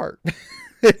world apart.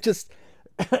 It just,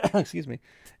 excuse me,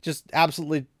 just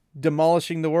absolutely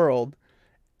demolishing the world.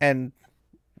 And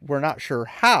we're not sure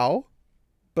how,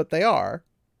 but they are.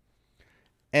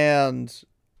 And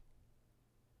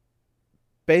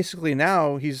basically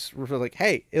now he's like,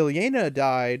 hey, Ilyena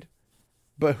died,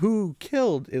 but who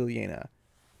killed Ilyena?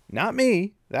 Not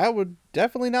me. That would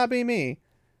definitely not be me.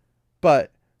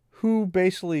 But who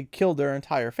basically killed their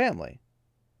entire family?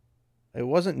 It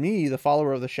wasn't me, the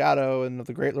follower of the Shadow and of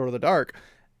the Great Lord of the Dark.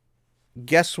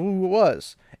 Guess who it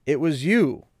was? It was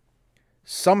you.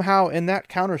 Somehow in that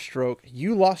counterstroke,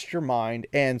 you lost your mind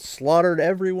and slaughtered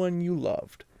everyone you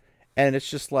loved. And it's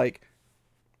just like,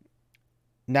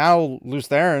 now Lews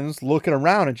Therin's looking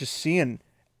around and just seeing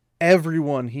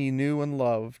everyone he knew and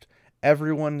loved,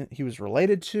 everyone he was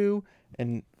related to,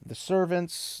 and the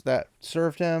servants that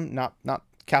served him, not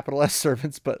capital S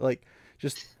servants, but like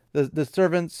just the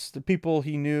servants, the people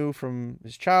he knew from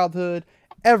his childhood,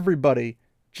 everybody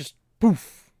just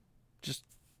poof, just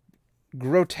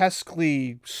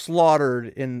grotesquely slaughtered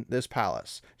in this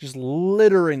palace, just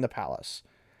littering the palace.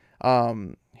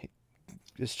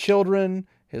 His children,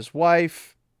 his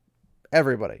wife,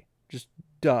 everybody just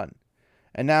done.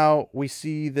 And now we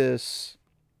see this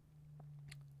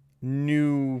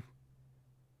new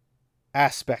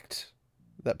aspect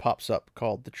that pops up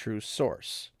called the true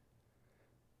source.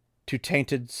 To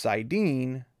tainted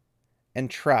saidin and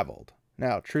traveled.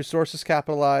 Now, true source is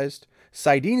capitalized.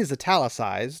 Saidin is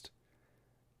italicized.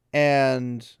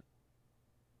 And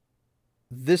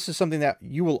this is something that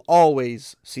you will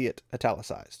always see it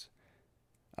italicized.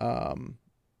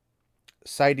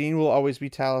 Saidin will always be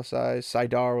italicized.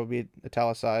 Saidar will be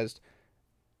italicized.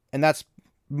 And that's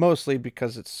mostly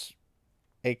because it's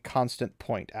a constant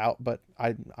point out, but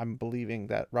I'm believing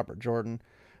that Robert Jordan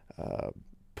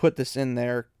put this in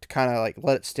there to kind of like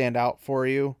let it stand out for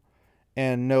you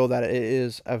and know that it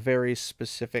is a very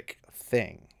specific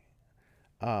thing.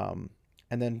 And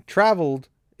then traveled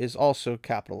is also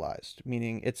capitalized,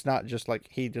 meaning it's not just like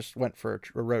he just went for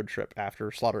a road trip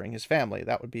after slaughtering his family.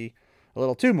 That would be a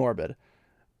little too morbid.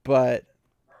 But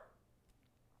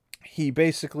he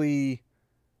basically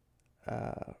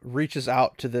reaches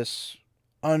out to this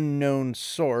unknown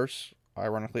source,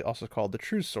 ironically also called the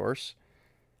true source,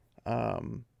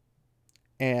 and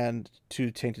to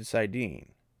tainted saidin.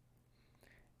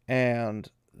 And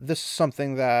this is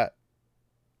something that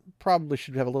probably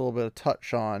should have a little bit of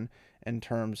touch on in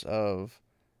terms of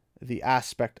the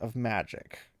aspect of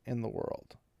magic in the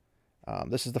world.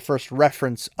 This is the first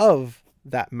reference of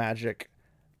that magic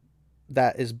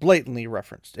that is blatantly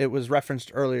referenced. It was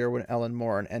referenced earlier when Ellen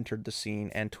Moran entered the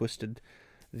scene and twisted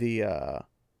the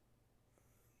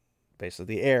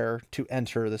basically the air to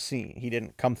enter the scene. He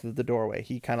didn't come through the doorway.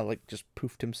 He kind of like just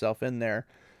poofed himself in there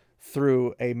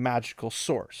through a magical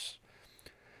source.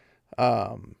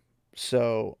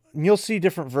 So you'll see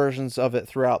different versions of it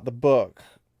throughout the book,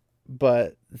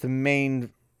 but the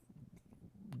main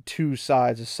two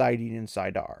sides is saidin and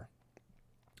saidar.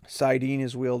 Saidin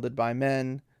is wielded by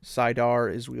men.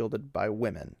 Saidar is wielded by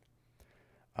women.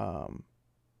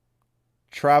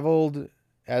 Traveled,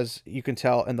 as you can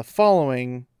tell in the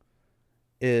following,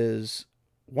 is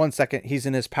 1 second he's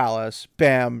in his palace.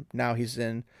 Bam! Now he's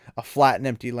in a flat and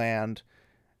empty land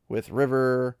with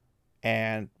river,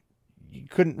 and you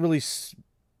couldn't really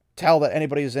tell that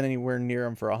anybody is anywhere near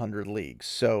him for 100 leagues.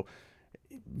 So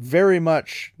very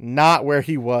much not where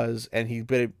he was, and he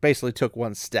basically took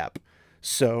one step.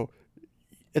 So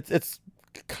it's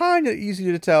kind of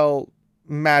easy to tell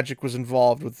magic was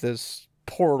involved with this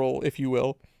portal, if you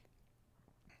will.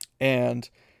 And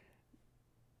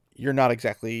you're not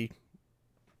exactly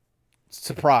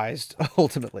surprised,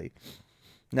 ultimately.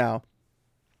 Now,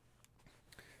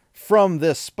 from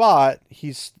this spot,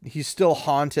 he's still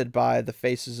haunted by the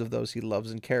faces of those he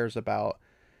loves and cares about.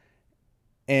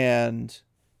 And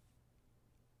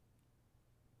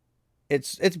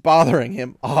it's bothering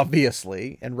him,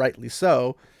 obviously, and rightly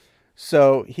so.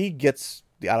 So he gets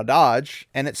out of Dodge,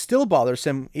 and it still bothers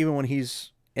him even when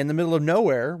he's in the middle of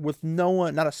nowhere with no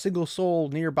one, not a single soul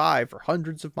nearby for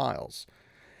hundreds of miles.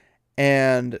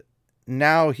 And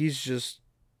now he's just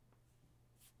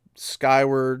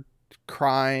skyward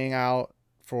crying out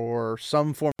for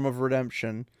some form of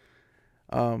redemption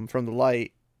from the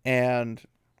light. And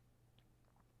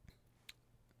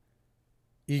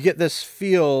you get this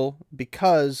feel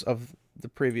because of the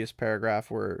previous paragraph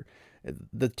where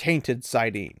the tainted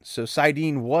Sidene. So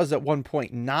Sidene was at one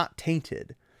point not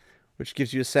tainted, which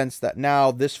gives you a sense that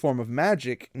now this form of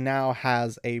magic now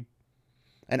has an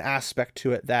aspect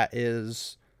to it that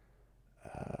is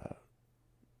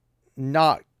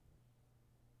not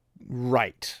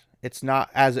right. It's not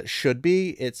as it should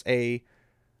be. It's a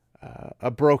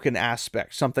broken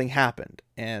aspect. Something happened.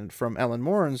 And from Ellen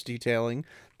Morin's detailing,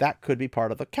 that could be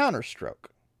part of the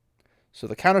counterstroke. So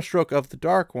the counterstroke of the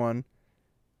Dark One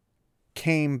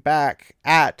came back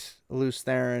at Lews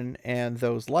Therin and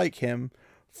those like him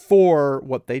for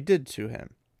what they did to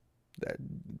him.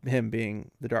 Him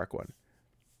being the Dark One.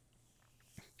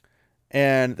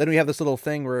 And then we have this little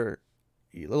thing where,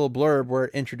 a little blurb where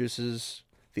it introduces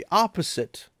the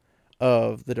opposite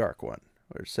of the Dark One,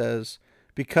 where it says,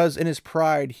 because in his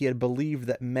pride he had believed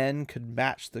that men could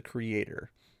match the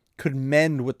Creator, could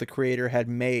mend what the Creator had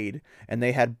made and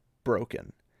they had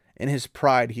broken. In his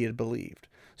pride he had believed.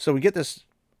 So we get this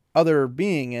other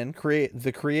being in,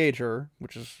 the Creator,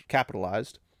 which is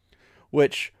capitalized,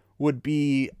 which would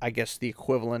be, I guess, the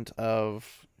equivalent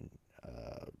of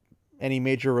any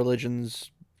major religion's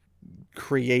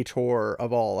creator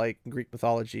of all, like Greek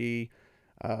mythology.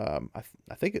 I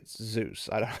think it's Zeus.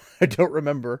 I don't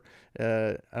remember.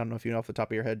 I don't know if you know off the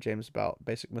top of your head, James, about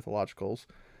basic mythologicals.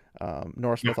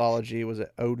 Norse mythology, was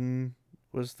it Odin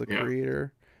was the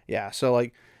creator? Yeah. So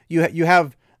like you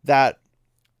have that,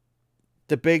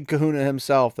 the big kahuna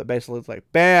himself that basically is like,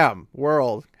 bam,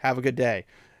 world, have a good day.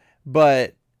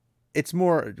 But it's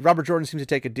more, Robert Jordan seems to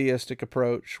take a deistic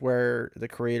approach where the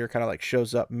Creator kind of like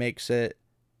shows up, makes it,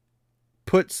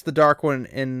 puts the Dark One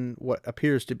in what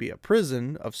appears to be a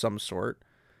prison of some sort,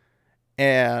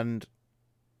 and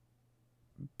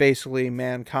basically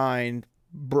mankind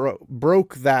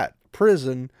broke that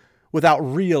prison without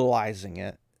realizing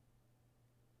it.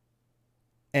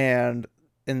 And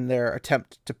in their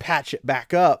attempt to patch it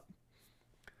back up,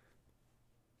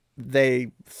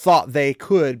 they thought they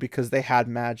could because they had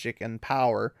magic and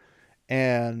power,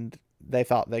 and they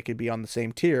thought they could be on the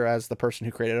same tier as the person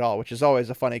who created it all, which is always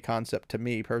a funny concept to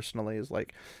me personally, is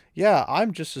like, yeah,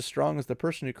 I'm just as strong as the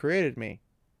person who created me.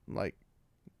 I'm like,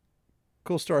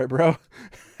 cool story, bro.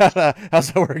 How's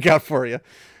that work out for you?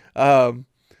 And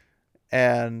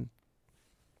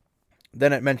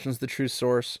then it mentions the true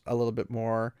source a little bit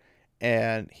more,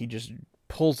 and he just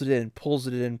pulls it in.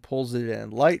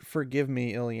 Light, forgive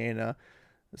me, Ilyena.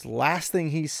 This last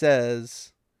thing he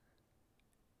says,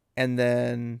 and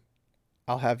then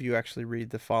I'll have you actually read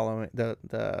the following.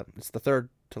 It's the third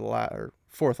to the last, or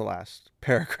fourth to last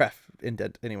paragraph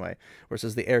indent anyway, where it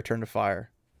says the air turned to fire.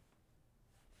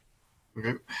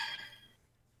 Okay.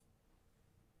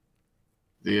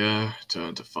 The air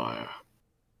turned to fire.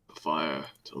 The fire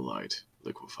to light,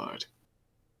 liquefied.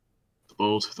 The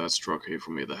bolt that struck here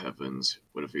from the heavens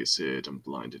would have seared and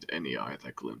blinded any eye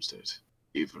that glimpsed it,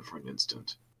 even for an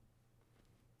instant.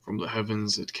 From the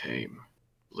heavens it came,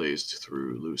 blazed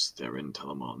through Lews Therin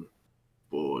Telamon,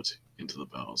 bored into the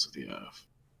bowels of the earth.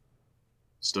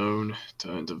 Stone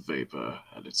turned to vapor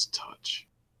at its touch.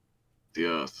 The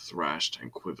earth thrashed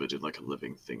and quivered like a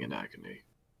living thing in agony.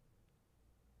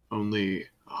 Only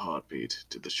a heartbeat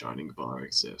did the shining bar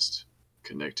exist,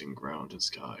 connecting ground and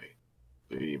sky.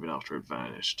 But even after it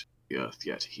vanished, the earth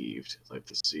yet heaved like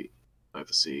the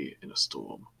sea in a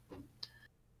storm.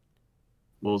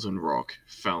 Molten rock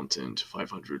fountained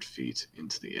 500 feet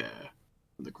into the air,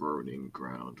 and the groaning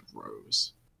ground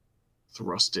rose,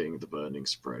 thrusting the burning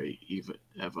spray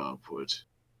ever upward,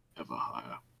 ever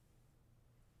higher.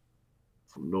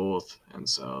 From north and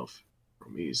south,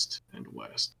 from east and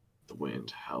west, the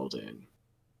wind howled in,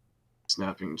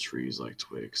 snapping trees like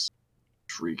twigs,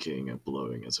 shrieking and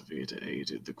blowing as if it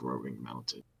aided the growing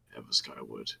mountain ever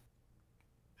skyward.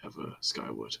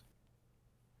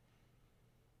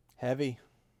 Heavy.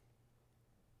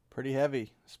 Pretty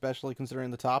heavy, especially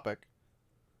considering the topic.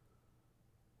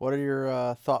 What are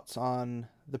your thoughts on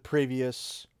the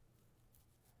previous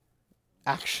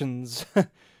actions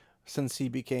since he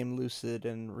became lucid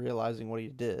and realizing what he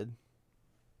did?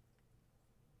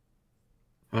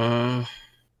 While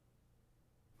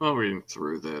reading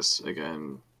through this,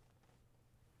 again,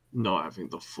 not having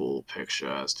the full picture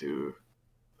as to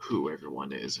who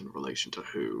everyone is in relation to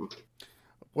who.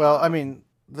 Well, I mean,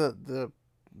 the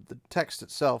text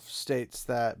itself states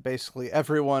that basically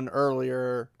everyone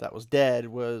earlier that was dead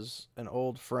was an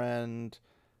old friend,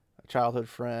 a childhood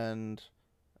friend,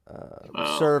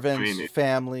 I servants, mean,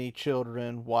 family,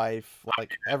 children, wife,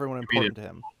 like everyone I mean it. important to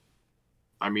him.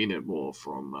 I mean it more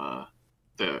from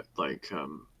the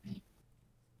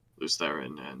Luz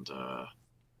Theron and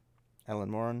Ellen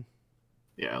Moran.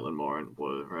 yeah, Alan Moore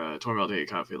were talking about a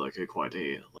kind of like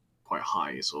quite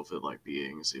high sort of like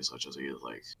beings, such as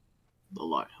like the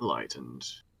light and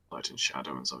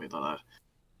shadow and something like that.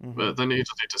 Mm-hmm. But then you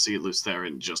just need to see Luz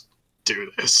Theron just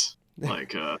do this,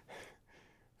 like a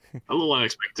little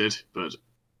unexpected, but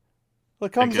Well,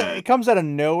 again, it comes out of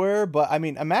nowhere, but I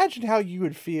mean, imagine how you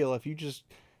would feel if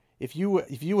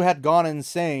you had gone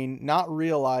insane, not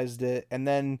realized it, and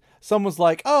then someone's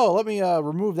like, "Oh, let me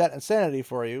remove that insanity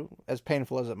for you," as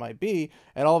painful as it might be,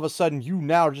 and all of a sudden you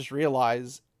now just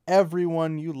realize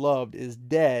everyone you loved is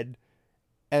dead,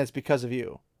 and it's because of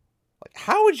you. Like,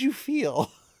 how would you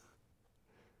feel?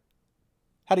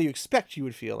 How do you expect you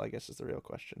would feel, I guess, is the real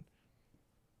question.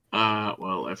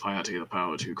 well, if I had to get the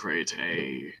power to create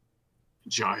a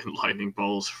giant lightning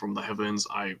bolt from the heavens,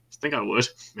 I think I would,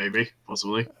 maybe,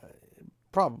 possibly.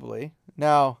 Probably.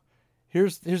 Now,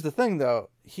 here's the thing though.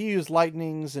 He used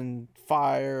lightnings and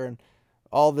fire and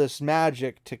all this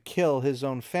magic to kill his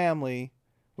own family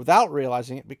without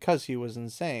realizing it because he was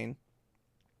insane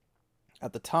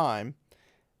at the time.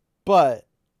 But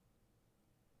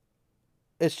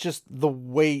it's just the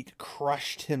weight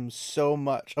crushed him so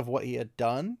much of what he had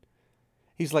done.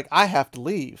 He's like, I have to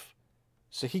leave.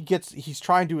 So he's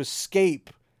trying to escape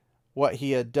what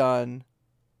he had done,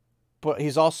 but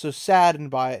he's also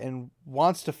saddened by it and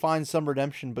wants to find some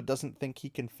redemption, but doesn't think he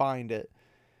can find it.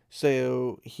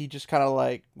 So he just kind of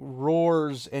like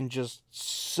roars and just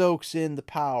soaks in the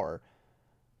power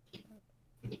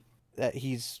that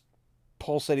he's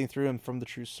pulsating through him from the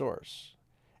true source.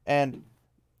 And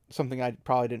something I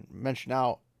probably didn't mention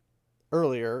out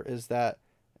earlier is that,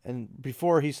 and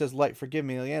before he says, "Light, forgive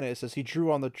me, Lyanna," it says he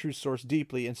drew on the true source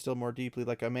deeply and still more deeply,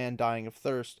 like a man dying of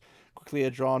thirst. Quickly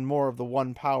had drawn more of the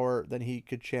one power than he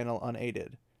could channel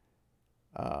unaided.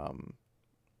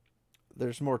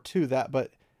 There's more to that,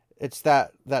 but it's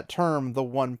that term, the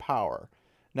one power.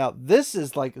 Now, this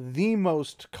is like the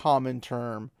most common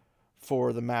term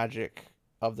for the magic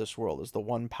of this world, is the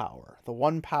one power. The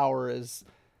one power is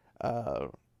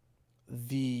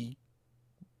the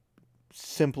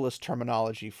simplest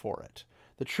terminology for it.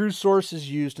 The true source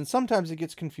is used, and sometimes it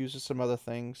gets confused with some other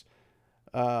things.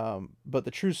 But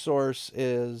the true source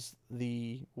is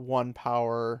the one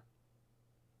power,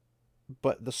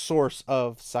 but the source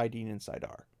of saidin and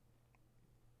saidar,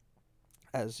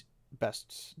 as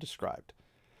best described.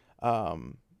 But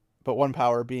one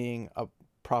power being a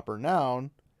proper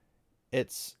noun,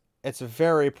 it's a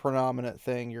very predominant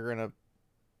thing. You're gonna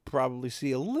probably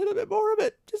see a little bit more of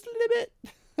it, just a little bit.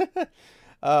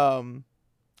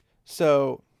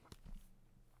 So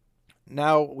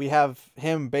now we have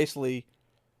him basically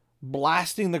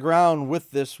blasting the ground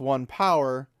with this one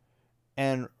power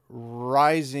and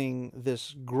rising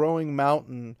this growing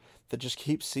mountain that just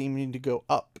keeps seeming to go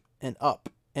up and up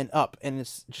and up, and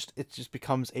it just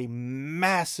becomes a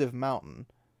massive mountain.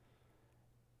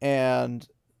 And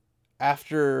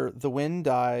after the wind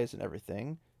dies and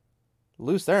everything,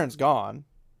 Lews Theron's gone.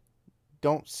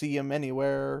 Don't see him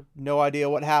anywhere. No idea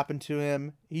what happened to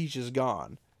him. He's just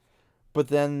gone. But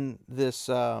then this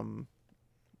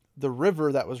the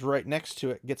river that was right next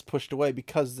to it gets pushed away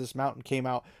because this mountain came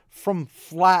out from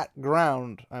flat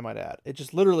ground, I might add. It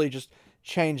just literally just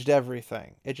changed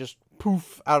everything. It just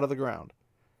poof out of the ground.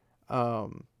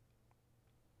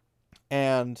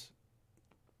 And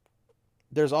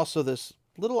there's also this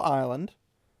little island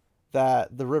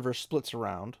that the river splits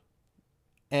around,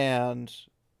 and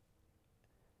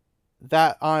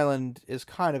that island is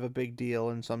kind of a big deal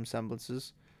in some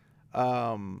semblances,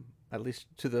 at least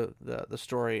to the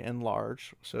story in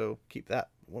large. So keep that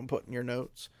one put in your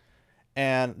notes.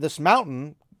 And this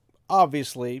mountain,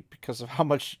 obviously, because of how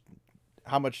much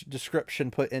description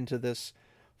put into this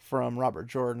from Robert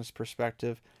Jordan's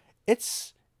perspective,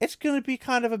 it's going to be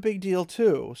kind of a big deal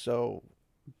too. So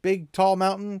big tall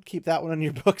mountain, keep that one in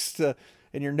your books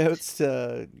in your notes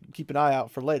to keep an eye out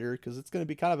for later, because it's going to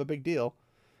be kind of a big deal.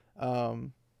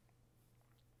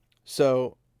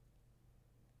 So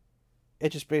it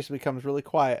just basically becomes really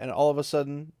quiet, and all of a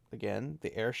sudden, again,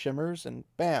 the air shimmers, and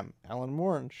bam, Alan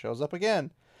Moore shows up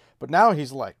again. But now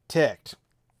he's like ticked,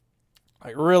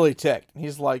 like really ticked.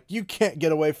 He's like, "You can't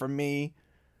get away from me.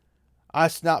 I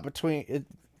snap between it.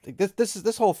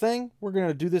 This whole thing. We're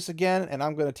gonna do this again, and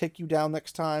I'm gonna take you down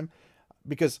next time,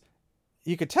 because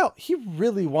you could tell he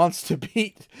really wants to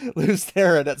beat Lews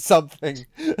Therin at something.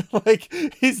 Like,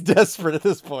 he's desperate at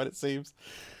this point, it seems.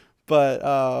 But,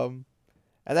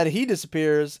 and then he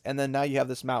disappears, and then now you have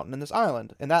this mountain and this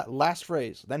island. And that last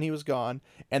phrase, then he was gone,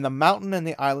 and the mountain and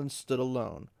the island stood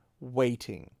alone,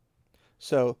 waiting.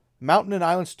 So, mountain and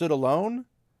island stood alone.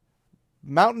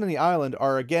 Mountain and the island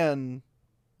are, again,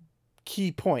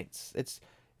 key points. It's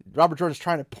Robert Jordan's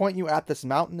trying to point you at this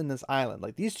mountain and this island.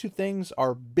 Like, these two things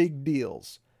are big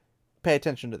deals. Pay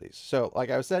attention to these. So, like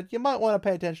I said, you might want to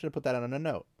pay attention to put that on a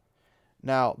note.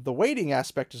 Now, the waiting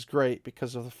aspect is great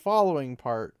because of the following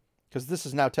part, because this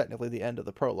is now technically the end of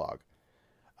the prologue.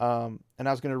 And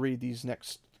I was going to read these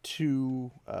next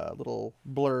two little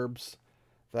blurbs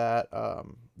that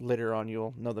later on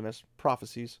you'll know them as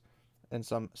prophecies in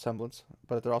some semblance,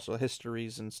 but they're also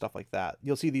histories and stuff like that.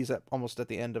 You'll see these almost at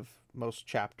the end of most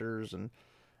chapters, and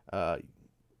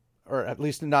or at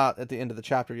least not at the end of the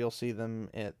chapter. You'll see them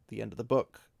at the end of the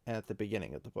book and at the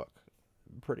beginning of the book,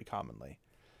 pretty commonly.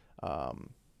 But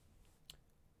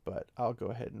I'll go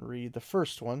ahead and read the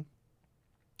first one,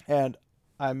 and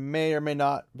I may or may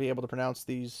not be able to pronounce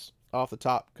these off the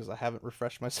top because I haven't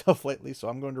refreshed myself lately, so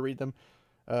I'm going to read them.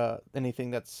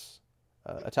 Anything that's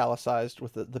italicized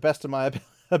with the best of my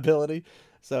ability.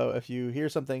 So if you hear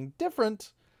something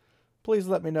different, please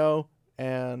let me know,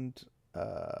 and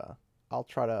I'll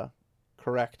try to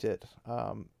correct it.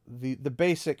 The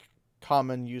basic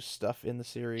common use stuff in the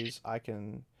series I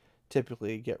can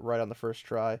typically get right on the first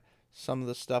try. Some of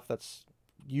the stuff that's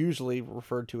usually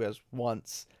referred to as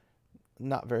once,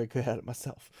 not very good at it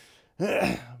myself.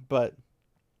 But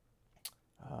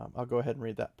I'll go ahead and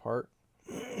read that part.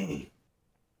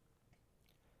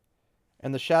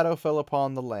 And the shadow fell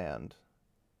upon the land,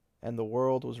 and the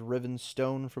world was riven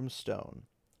stone from stone.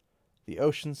 The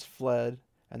oceans fled,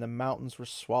 and the mountains were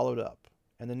swallowed up,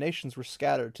 and the nations were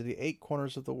scattered to the 8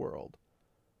 corners of the world.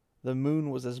 The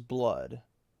moon was as blood,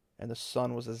 and the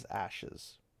sun was as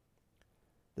ashes.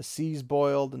 The seas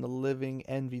boiled, and the living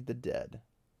envied the dead.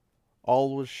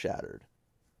 All was shattered,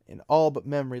 and all but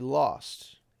memory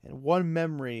lost, and one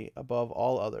memory above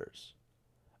all others,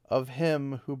 of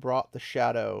him who brought the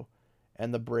shadow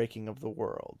and the breaking of the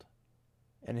world,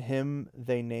 and him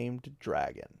they named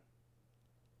Dragon.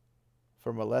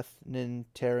 For Meleth Nin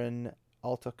Terran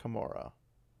Alta Camora,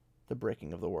 the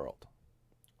breaking of the world.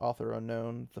 Author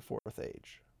unknown, the Fourth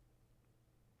Age.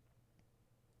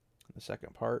 The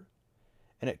second part.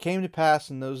 And it came to pass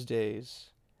in those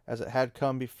days, as it had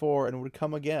come before and would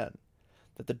come again,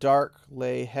 that the dark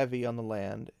lay heavy on the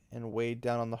land, and weighed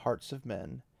down on the hearts of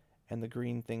men, and the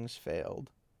green things failed,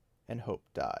 and hope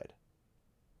died.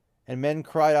 And men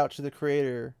cried out to the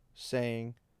Creator,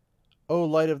 saying, O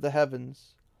light of the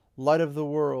heavens, light of the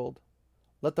world,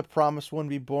 let the promised one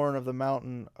be born of the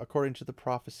mountain according to the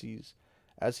prophecies,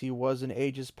 as he was in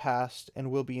ages past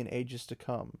and will be in ages to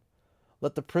come.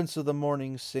 Let the Prince of the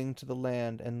morning sing to the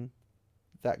land, and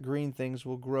that green things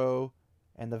will grow,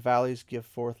 and the valleys give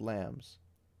forth lambs.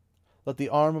 Let the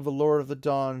arm of the Lord of the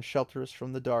dawn shelter us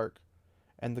from the dark,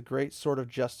 and the great sword of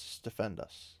justice defend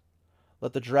us.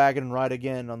 Let the dragon ride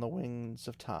again on the wings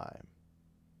of time.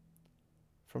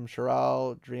 From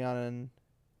Sharal Drianan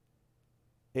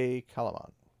A. Kalaman.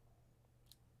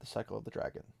 The Cycle of the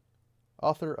Dragon.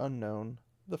 Author unknown,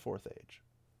 the Fourth Age.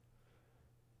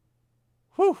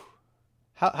 Whew!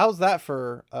 How's that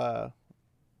for an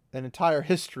entire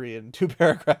history in 2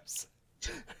 paragraphs?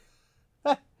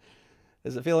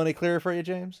 Does it feel any clearer for you,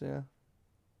 James? Yeah.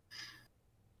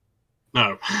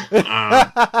 No.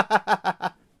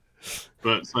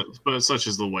 But such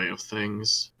is the way of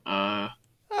things. Well,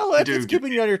 it's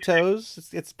keeping you on your toes.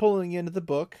 It's pulling you into the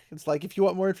book. It's like, if you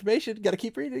want more information, you got to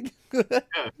keep reading. Yeah.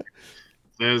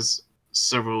 There's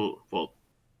several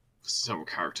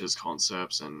characters,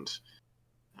 concepts, and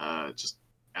just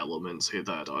elements here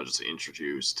that are just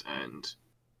introduced and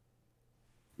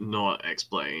not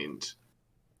explained,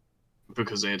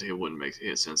 because the idea wouldn't make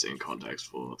sense in context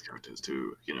for the characters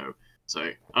to,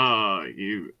 say,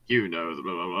 you know,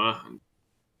 blah, blah, blah, and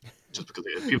just because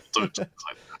people don't talk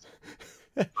like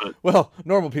that. But, well,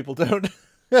 normal people don't.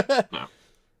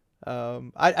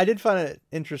 No. I did find it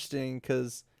interesting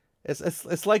because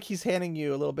it's like he's handing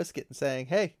you a little biscuit and saying,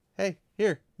 hey,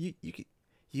 here,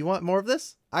 you want more of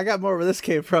this? I got more where this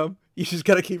came from. You just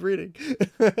got to keep reading.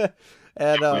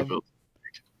 And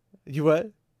you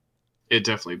what? It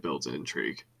definitely builds an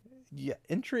intrigue. Yeah,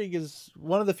 intrigue is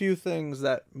one of the few things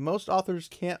that most authors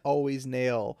can't always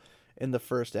nail in the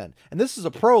first end. And this is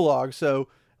a prologue, so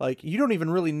like you don't even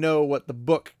really know what the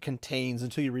book contains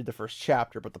until you read the first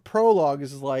chapter. But the prologue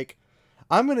is like,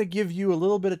 I'm going to give you a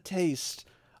little bit of taste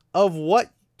of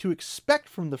what to expect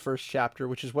from the first chapter,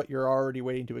 which is what you're already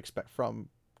waiting to expect from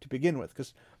to begin with.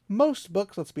 Because most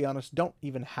books, let's be honest, don't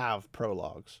even have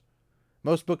prologues.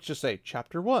 Most books just say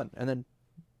chapter 1 and then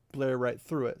blare right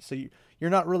through it. So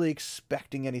you're not really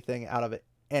expecting anything out of it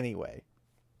anyway.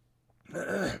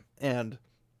 And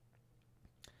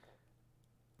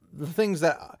the things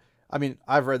that, I mean,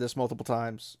 I've read this multiple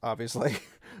times, obviously,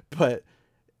 but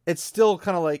it's still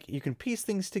kind of like you can piece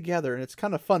things together, and it's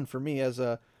kind of fun for me as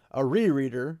a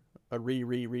rereader,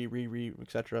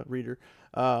 etc. reader,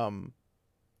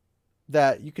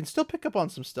 that you can still pick up on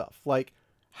some stuff. Like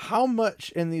how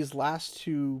much in these last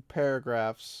 2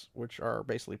 paragraphs, which are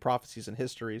basically prophecies and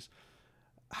histories,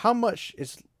 how much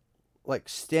is like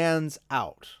stands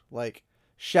out, like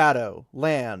shadow,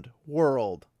 land,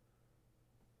 world,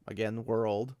 again,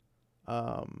 world,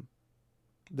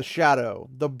 the shadow,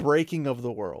 the breaking of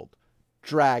the world,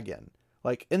 dragon.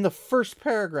 Like in the first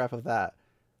paragraph of that,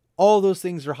 all those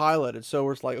things are highlighted. So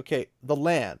it's like, okay, the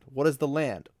land. What is the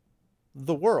land?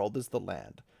 The world is the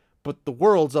land. But the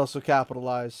world's also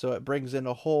capitalized, so it brings in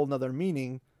a whole nother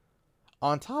meaning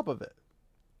on top of it.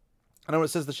 And when it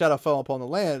says the shadow fell upon the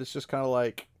land, it's just kind of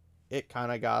like, it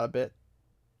kind of got a bit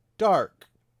dark.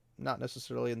 Not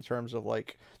necessarily in terms of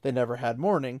like they never had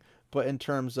morning, but in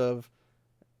terms of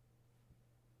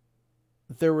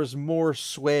there was more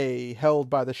sway held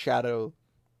by the shadow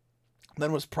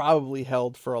than was probably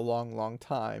held for a long, long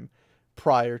time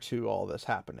prior to all this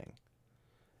happening.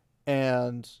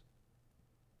 And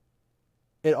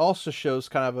it also shows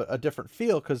kind of a different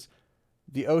feel because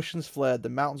the oceans fled, the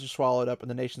mountains were swallowed up, and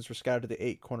the nations were scattered to the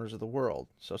 8 corners of the world.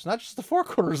 So it's not just the 4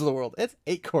 corners of the world; it's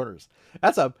 8 corners.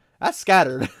 That's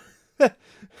scattered. It's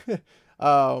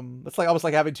like almost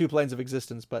like having 2 planes of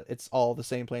existence, but it's all the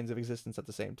same planes of existence at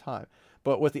the same time.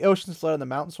 But with the oceans flood and the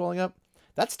mountains swelling up,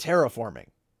 that's terraforming.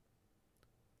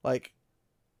 Like,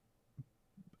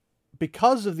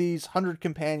 because of these 100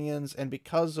 companions and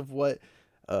because of what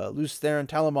Lews Therin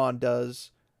Telamon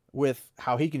does with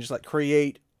how he can just like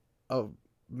create a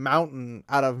mountain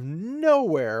out of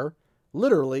nowhere,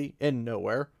 literally in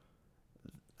nowhere,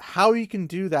 how he can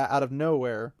do that out of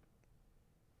nowhere.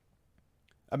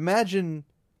 Imagine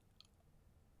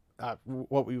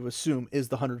what we assume is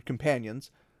the 100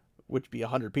 companions, which be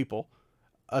 100 people.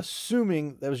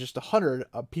 Assuming there was just 100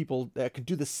 people that could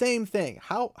do the same thing,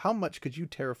 how much could you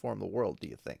terraform the world, do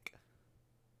you think?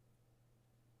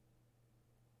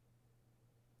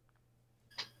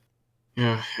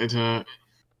 Yeah, it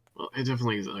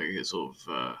definitely like is sort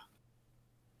of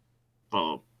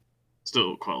well,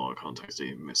 still quite a lot of context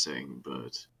missing,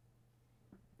 but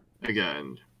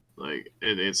again, like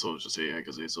it sort of just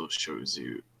because it sort of shows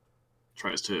you,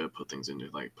 tries to put things into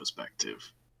like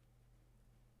perspective.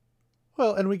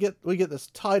 Well, and we get this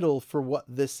title for what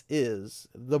this is,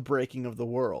 the breaking of the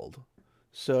world.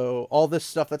 So all this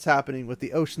stuff that's happening with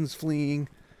the oceans fleeing,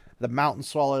 the mountains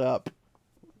swallowed up,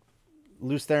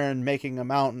 Lews Therin making a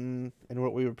mountain, and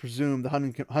what we would presume the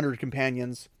 100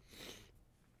 companions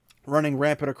running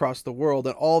rampant across the world,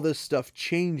 and all this stuff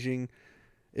changing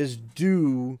is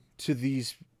due to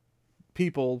these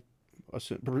people,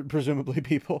 presumably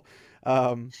people,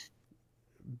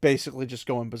 basically just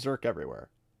going berserk everywhere.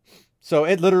 So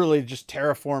it literally just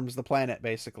terraforms the planet,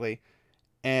 basically.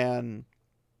 And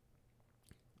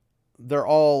they're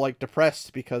all like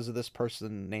depressed because of this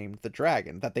person named the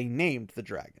dragon, that they named the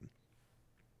dragon.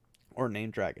 Or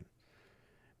named dragon.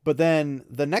 But then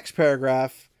the next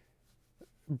paragraph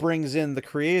brings in the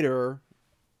creator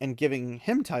and giving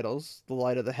him titles, the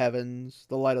light of the heavens,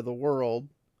 the light of the world.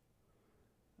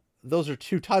 Those are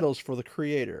 2 titles for the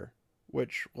creator,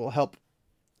 which will help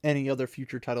any other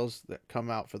future titles that come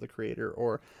out for the creator,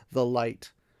 or the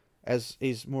light, as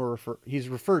he's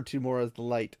referred to more as the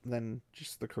light than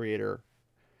just the creator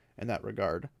in that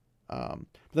regard. But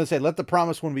then say, let the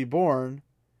promised one be born,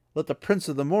 let the prince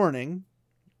of the morning,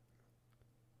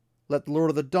 let the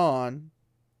lord of the dawn,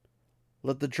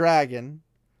 let the dragon.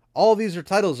 All these are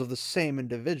titles of the same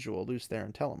individual, Lews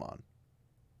Therin Telamon.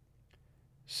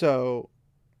 So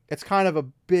it's kind of a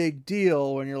big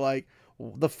deal when you're like,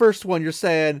 the first one you're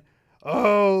saying,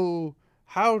 oh,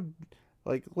 how,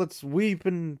 like, let's weep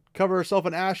and cover ourselves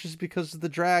in ashes because of the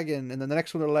dragon. And then the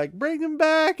next one they're like, bring him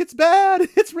back. It's bad.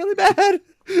 It's really bad.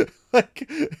 Like,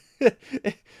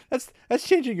 that's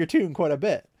changing your tune quite a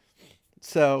bit.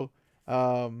 So,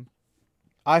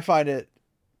 I find it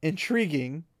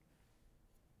intriguing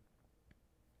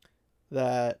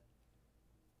that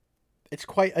it's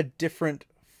quite a different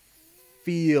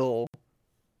feel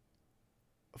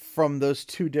from those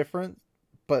 2 different,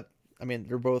 but I mean,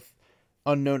 they're both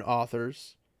unknown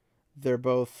authors. They're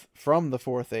both from the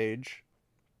 4th Age.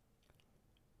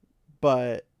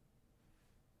 But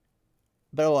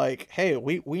they're like, hey,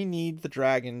 we need the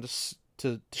dragon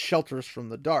to shelter us from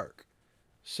the dark.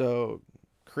 So,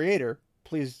 creator,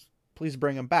 please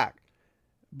bring him back.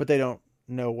 But they don't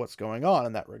know what's going on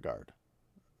in that regard.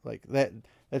 Like that,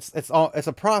 it's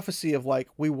a prophecy of like,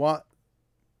 we want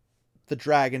the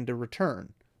dragon to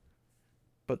return,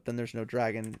 but then there's no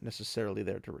dragon necessarily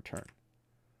there to return.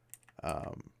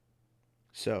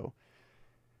 So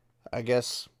I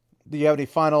guess, do you have any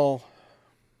final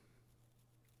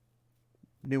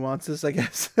nuances, I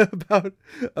guess, about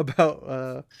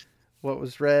what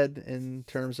was read in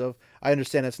terms of, I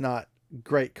understand it's not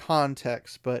great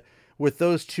context, but with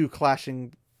those two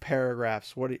clashing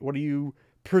paragraphs, what do you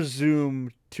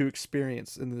presume to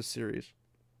experience in this series?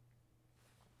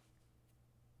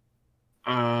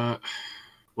 Well,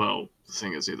 the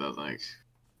thing is that like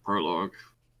prologue,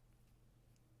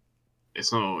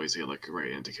 it's not always like a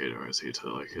great indicator as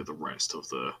to like the rest of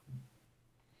the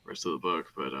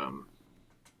book, but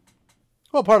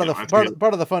Well, part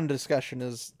of the fun discussion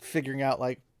is figuring out,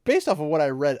 like, based off of what I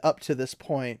read up to this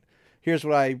point, here's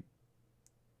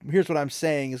what I'm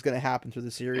saying is going to happen through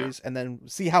the series, and then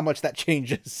see how much that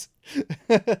changes.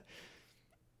 Again,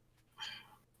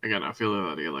 I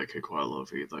feel that like quite a lot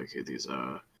of like these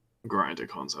grinder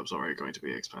concepts are going to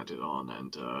be expanded on,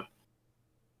 and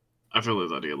I feel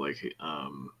that like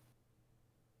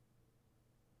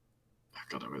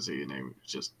God, his name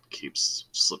just keeps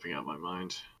slipping out of my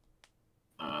mind.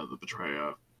 The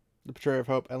betrayer. The Betrayer of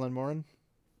Hope, Ellen Morin.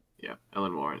 Yeah,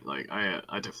 Ellen Morin. Like I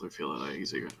definitely feel that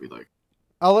he's going to be like.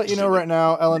 I'll let you know right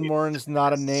now, Ellen Morin's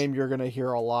not a name you're going to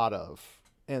hear a lot of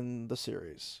in the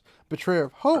series. Betrayer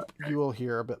of Hope, you will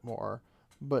hear a bit more,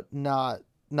 but not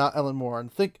Ellen Morin.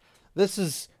 Think this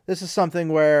is something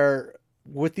where,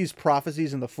 with these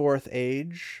prophecies in the Fourth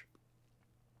Age,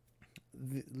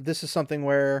 this is something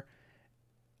where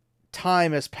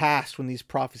time has passed when these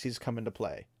prophecies come into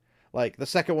play. Like, the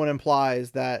second one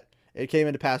implies that it came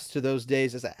into pass to those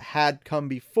days as it had come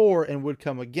before and would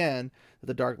come again, that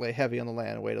the dark lay heavy on the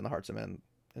land and weighed on the hearts of men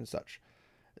and such.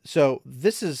 So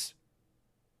this is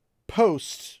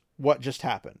post what just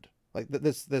happened. Like,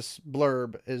 this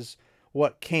blurb is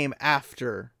what came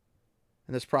after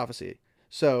in this prophecy.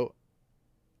 So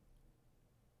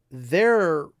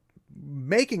they're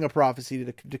making a prophecy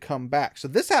to come back. So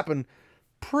this happened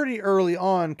pretty early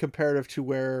on comparative to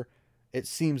where it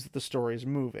seems that the story is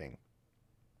moving.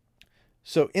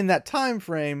 So in that time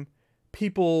frame,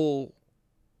 people,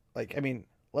 like, I mean,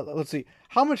 let's see,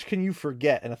 how much can you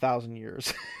forget in 1,000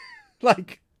 years?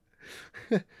 Like,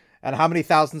 and how many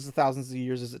thousands and thousands of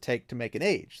years does it take to make an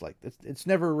age? Like, it's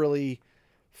never really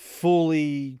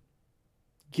fully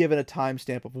given a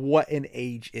timestamp of what an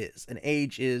age is. An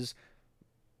age is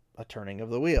a turning of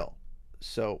the wheel.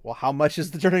 So, well, how much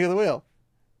is the turning of the wheel?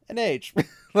 An age.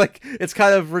 Like, it's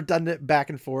kind of redundant back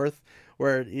and forth,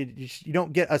 where you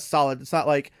don't get a solid, it's not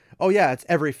like, oh yeah, it's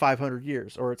every 500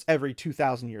 years, or it's every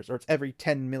 2,000 years, or it's every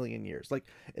 10 million years. Like,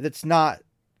 it's not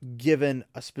given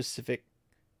a specific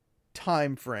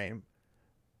time frame,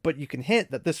 but you can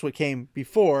hint that this one came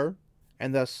before,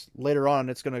 and thus later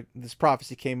on this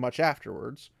prophecy came much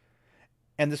afterwards,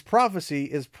 and this prophecy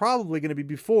is probably going to be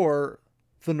before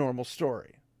the normal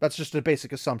story. That's just a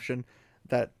basic assumption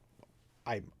that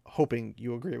I'm hoping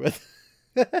you agree with.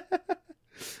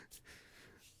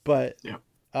 But yeah.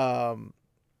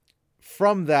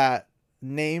 From that,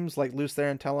 names like Lews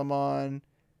Therin Telamon,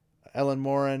 Ellen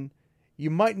Morin, you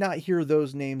might not hear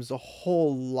those names a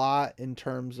whole lot in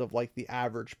terms of like the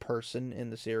average person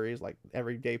in the series, like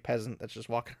everyday peasant that's just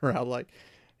walking around like,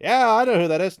 yeah, I know who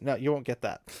that is. No, you won't get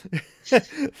that. They're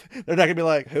not gonna be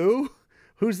like,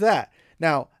 who's that?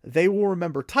 Now, they will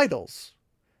remember titles.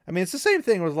 I mean, it's the same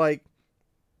thing with like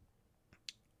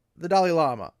the Dalai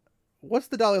Lama. What's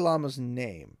the Dalai Lama's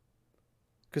name?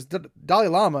 Because the Dalai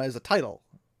Lama is a title,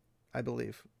 I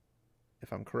believe,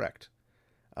 if I'm correct.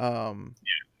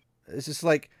 It's just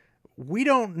like, we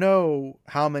don't know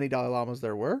how many Dalai Lamas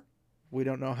there were. We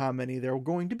don't know how many there were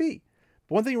going to be.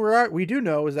 But one thing we do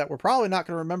know is that we're probably not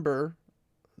going to remember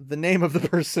the name of the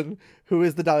person who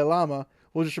is the Dalai Lama.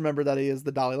 We'll just remember that he is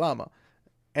the Dalai Lama.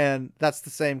 And that's the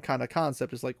same kind of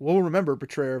concept. It's like, we'll remember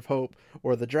Betrayer of Hope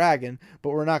or the Dragon, but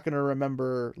we're not going to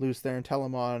remember Lews Therin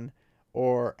Telamon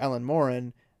or Ellen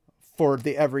Morin for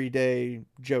the everyday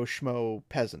Joe Schmo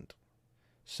peasant.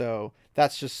 So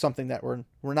that's just something that we're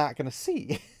not going to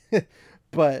see.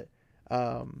 But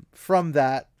from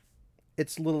that,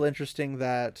 it's a little interesting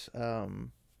that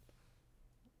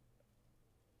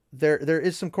there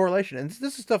is some correlation. And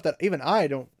this is stuff that even I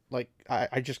don't, like,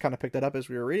 I just kind of picked that up as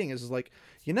we were reading, is like,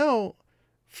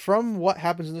 from what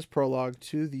happens in this prologue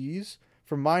to these,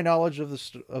 from my knowledge of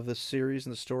this series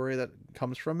and the story that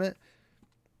comes from it,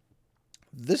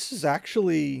 this is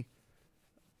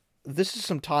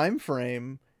some time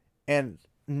frame, and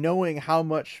knowing how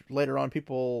much later on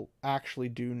people actually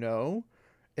do know,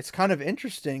 it's kind of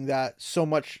interesting that so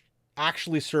much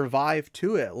actually survived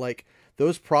to it. Like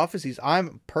those prophecies,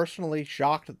 I'm personally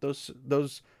shocked that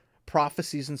those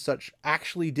prophecies and such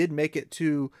actually did make it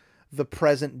to the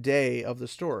present day of the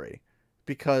story,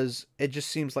 because it just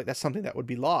seems like that's something that would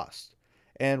be lost.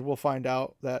 And we'll find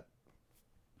out that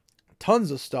tons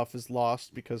of stuff is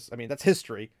lost because, I mean, that's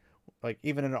history. Like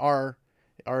even in our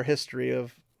history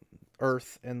of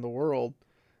Earth and the world,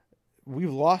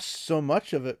 we've lost so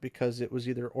much of it because it was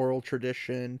either oral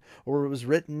tradition or it was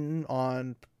written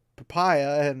on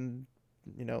papaya, and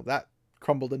that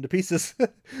crumbled into pieces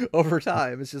over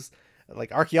time. It's just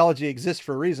like archaeology exists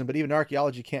for a reason, but even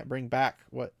archaeology can't bring back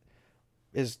what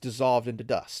is dissolved into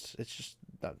dust. It's just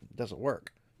that doesn't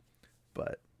work.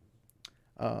 But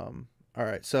all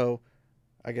right, so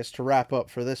I guess to wrap up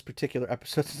for this particular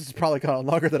episode, this has probably gone on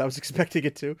longer than I was expecting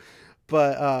it to,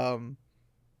 but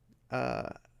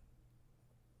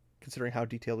considering how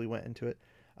detailed we went into it,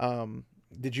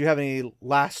 did you have any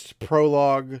last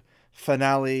prologue,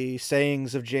 finale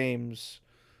sayings of James?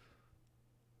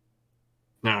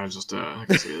 No, just I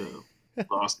can see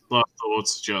last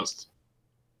thoughts. Just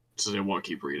so I want to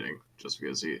keep reading, just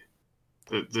because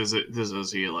this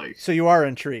is he like. So you are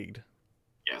intrigued.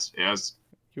 Yes, he has.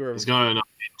 He's got enough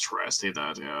interest in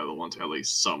that. Yeah, I want at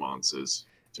least some answers.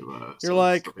 You're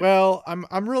like, well,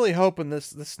 I'm really hoping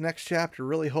this next chapter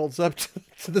really holds up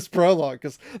to this prologue,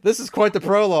 because this is quite the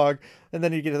prologue. And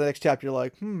then you get to the next chapter, you're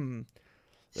like,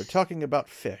 they're talking about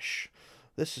fish.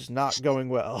 This is not going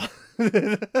well.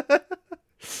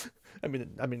 I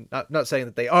mean, not saying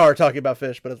that they are talking about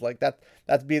fish, but it's like that's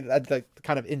like the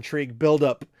kind of intrigue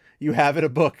buildup you have in a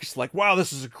book. It's like, wow,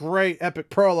 this is a great epic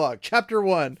prologue. Chapter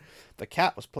 1, the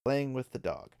cat was playing with the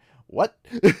dog. What?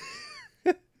 It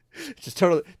just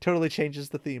totally changes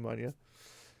the theme on you.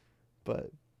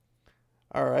 But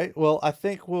all right, well, I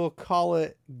think we'll call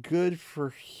it good for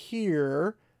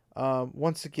here.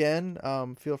 Once again,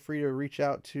 feel free to reach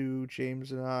out to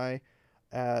James and I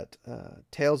at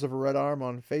Tales of a Red Arm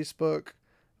on Facebook,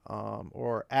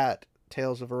 or at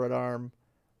Tales of a Red Arm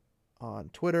on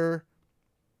Twitter,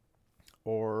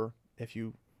 or if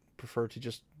you prefer to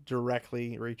just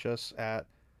directly reach us at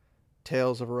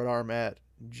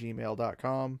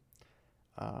talesofaredarm@gmail.com.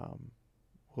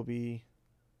 We'll be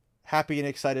happy and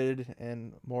excited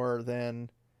and more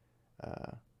than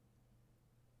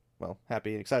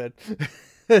happy and excited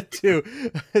to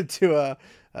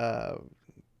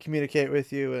communicate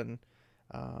with you. And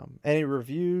any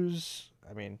reviews,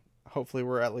 I mean, hopefully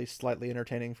we're at least slightly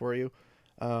entertaining for you,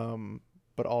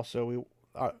 but also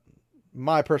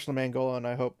my personal main goal, and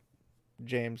I hope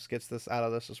James gets this out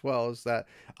of this as well, is that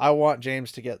I want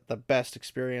James to get the best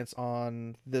experience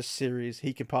on this series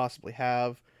he can possibly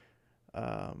have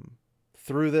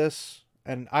through this.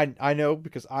 And I know,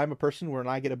 because I'm a person where when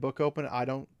I get a book open, I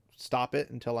don't stop it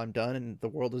until I'm done, and the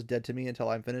world is dead to me until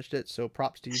I'm finished it. So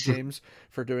props to you, James,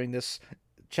 for doing this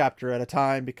chapter at a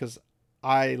time, because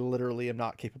I literally am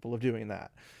not capable of doing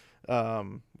that,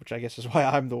 which I guess is why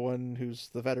I'm the one who's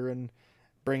the veteran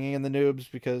bringing in the noobs,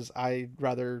 because I'd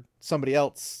rather somebody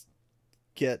else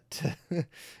get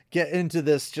into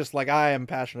this just like I am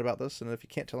passionate about this. And if you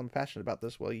can't tell I'm passionate about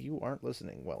this, well, you aren't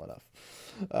listening well enough.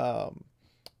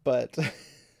 But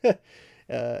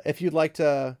if you'd like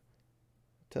to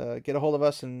get a hold of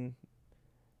us, and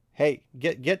hey,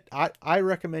 I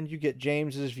recommend you get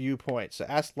James's viewpoint. So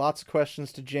ask lots of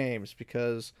questions to James,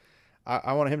 because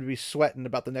I want him to be sweating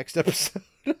about the next episode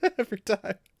every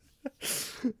time.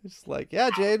 It's like,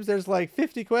 yeah, James, there's like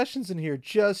 50 questions in here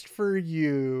just for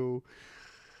you.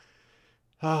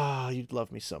 Ah, you'd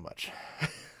love me so much.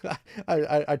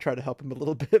 I try to help him a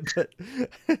little bit, but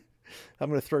I'm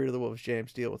going to throw you to the wolves,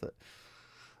 James. Deal with it.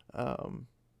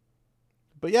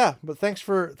 But yeah, thanks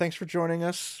for joining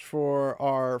us for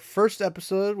our first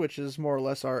episode, which is more or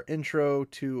less our intro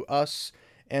to us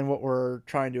and what we're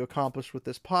trying to accomplish with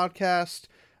this podcast,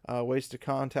 ways to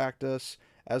contact us,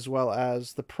 as well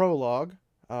as the prologue.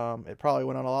 It probably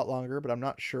went on a lot longer, but I'm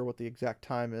not sure what the exact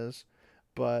time is.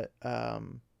 But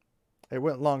it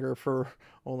went longer for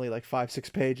only like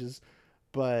 5-6 pages.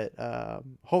 But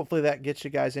hopefully that gets you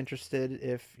guys interested.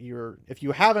 If you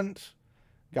haven't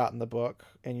gotten the book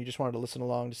and you just wanted to listen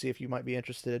along to see if you might be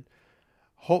interested,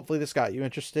 hopefully this got you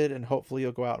interested, and hopefully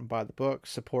you'll go out and buy the book,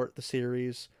 support the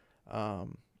series,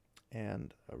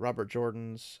 and Robert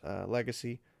Jordan's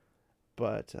legacy.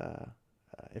 But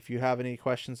if you have any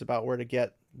questions about where to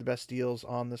get the best deals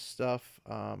on this stuff,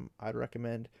 I'd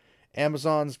recommend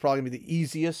Amazon's probably going to be the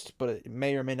easiest, but it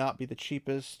may or may not be the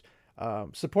cheapest.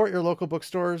 Support your local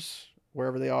bookstores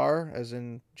wherever they are, as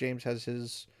in James has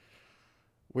his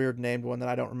weird named one that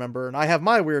I don't remember, and I have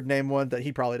my weird named one that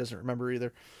he probably doesn't remember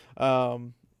either.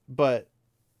 But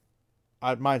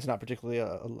mine's not particularly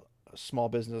a small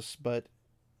business, but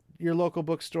your local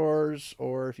bookstores,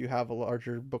 or if you have a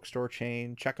larger bookstore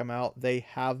chain, check them out. They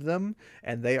have them,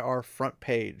 and they are front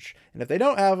page. And if they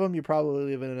don't have them, you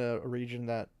probably live in a region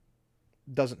that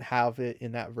doesn't have it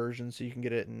in that version, so you can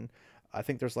get it in, I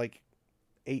think there's like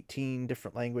 18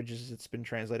 different languages it's been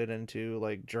translated into,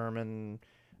 like German,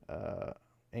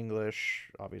 English.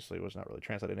 Obviously it was not really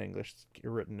translated in English, it's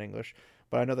written in English,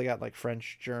 but I know they got like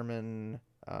French, German,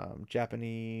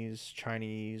 Japanese,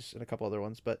 Chinese, and a couple other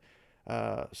ones. But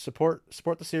support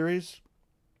the series.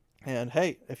 And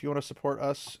hey, if you want to support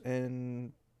us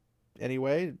in any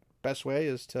way, best way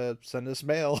is to send us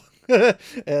mail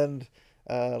and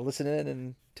listen in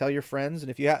and tell your friends. And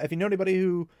if you know anybody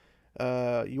who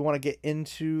you want to get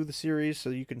into the series, so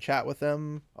you can chat with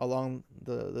them along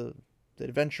the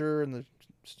adventure and the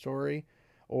story,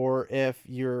 or if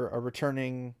you're a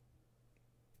returning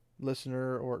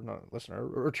listener, or not listener, a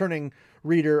returning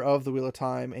reader of the Wheel of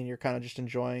Time, and you're kind of just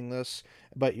enjoying this,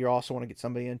 but you also want to get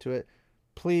somebody into it,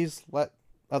 please let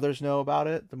others know about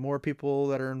it. The more people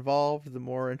that are involved, the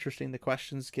more interesting the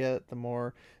questions get, the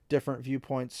more different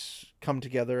viewpoints come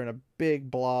together in a big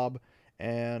blob,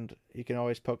 and you can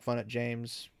always poke fun at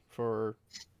James for,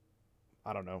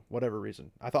 I don't know, whatever reason.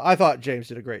 I thought James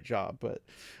did a great job, but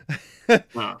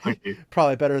Thank you.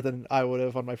 probably better than I would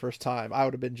have on my first time. I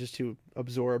would have been just too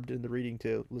absorbed in the reading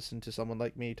to listen to someone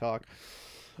like me talk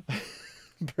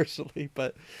personally.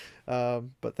 But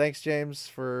thanks, James,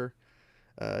 for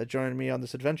joining me on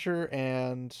this adventure,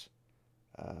 and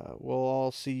we'll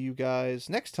all see you guys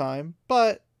next time.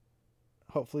 But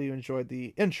hopefully you enjoyed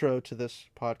the intro to this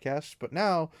podcast. But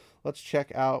now let's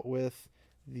check out with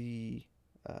the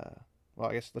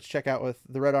let's check out with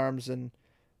the Red Arms and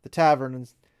the tavern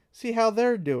and see how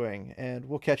they're doing, and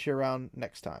we'll catch you around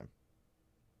next time.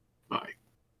 Bye.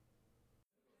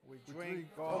 We drink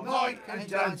all night and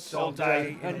dance all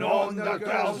day, and on the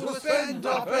girls we'll spend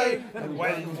our pay. And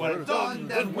when we're done,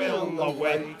 then we'll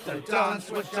away to dance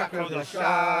with Jack of the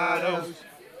Shadows.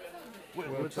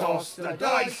 We'll toss the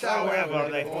dice however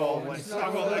they fall, and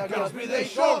snuggle the girls, be they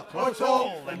short or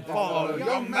tall, and follow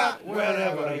young Matt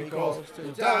wherever he calls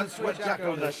to dance with Jack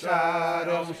of the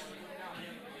Shadows.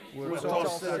 We'll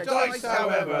toss the dice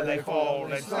however they fall,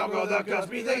 and snuggle the girls,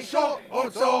 be they short or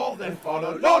tall, then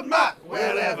follow Lord Matt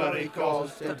wherever he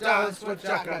calls to dance with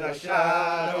Jack of the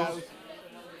Shadows.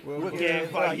 We'll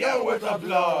give a yell with a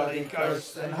bloody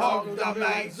curse and hog the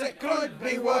maids, it could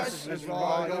be worse. Let's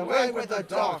ride away with the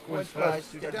dark one's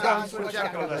first to dance with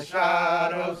Jack of the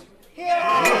Shadows.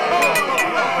 Yeah!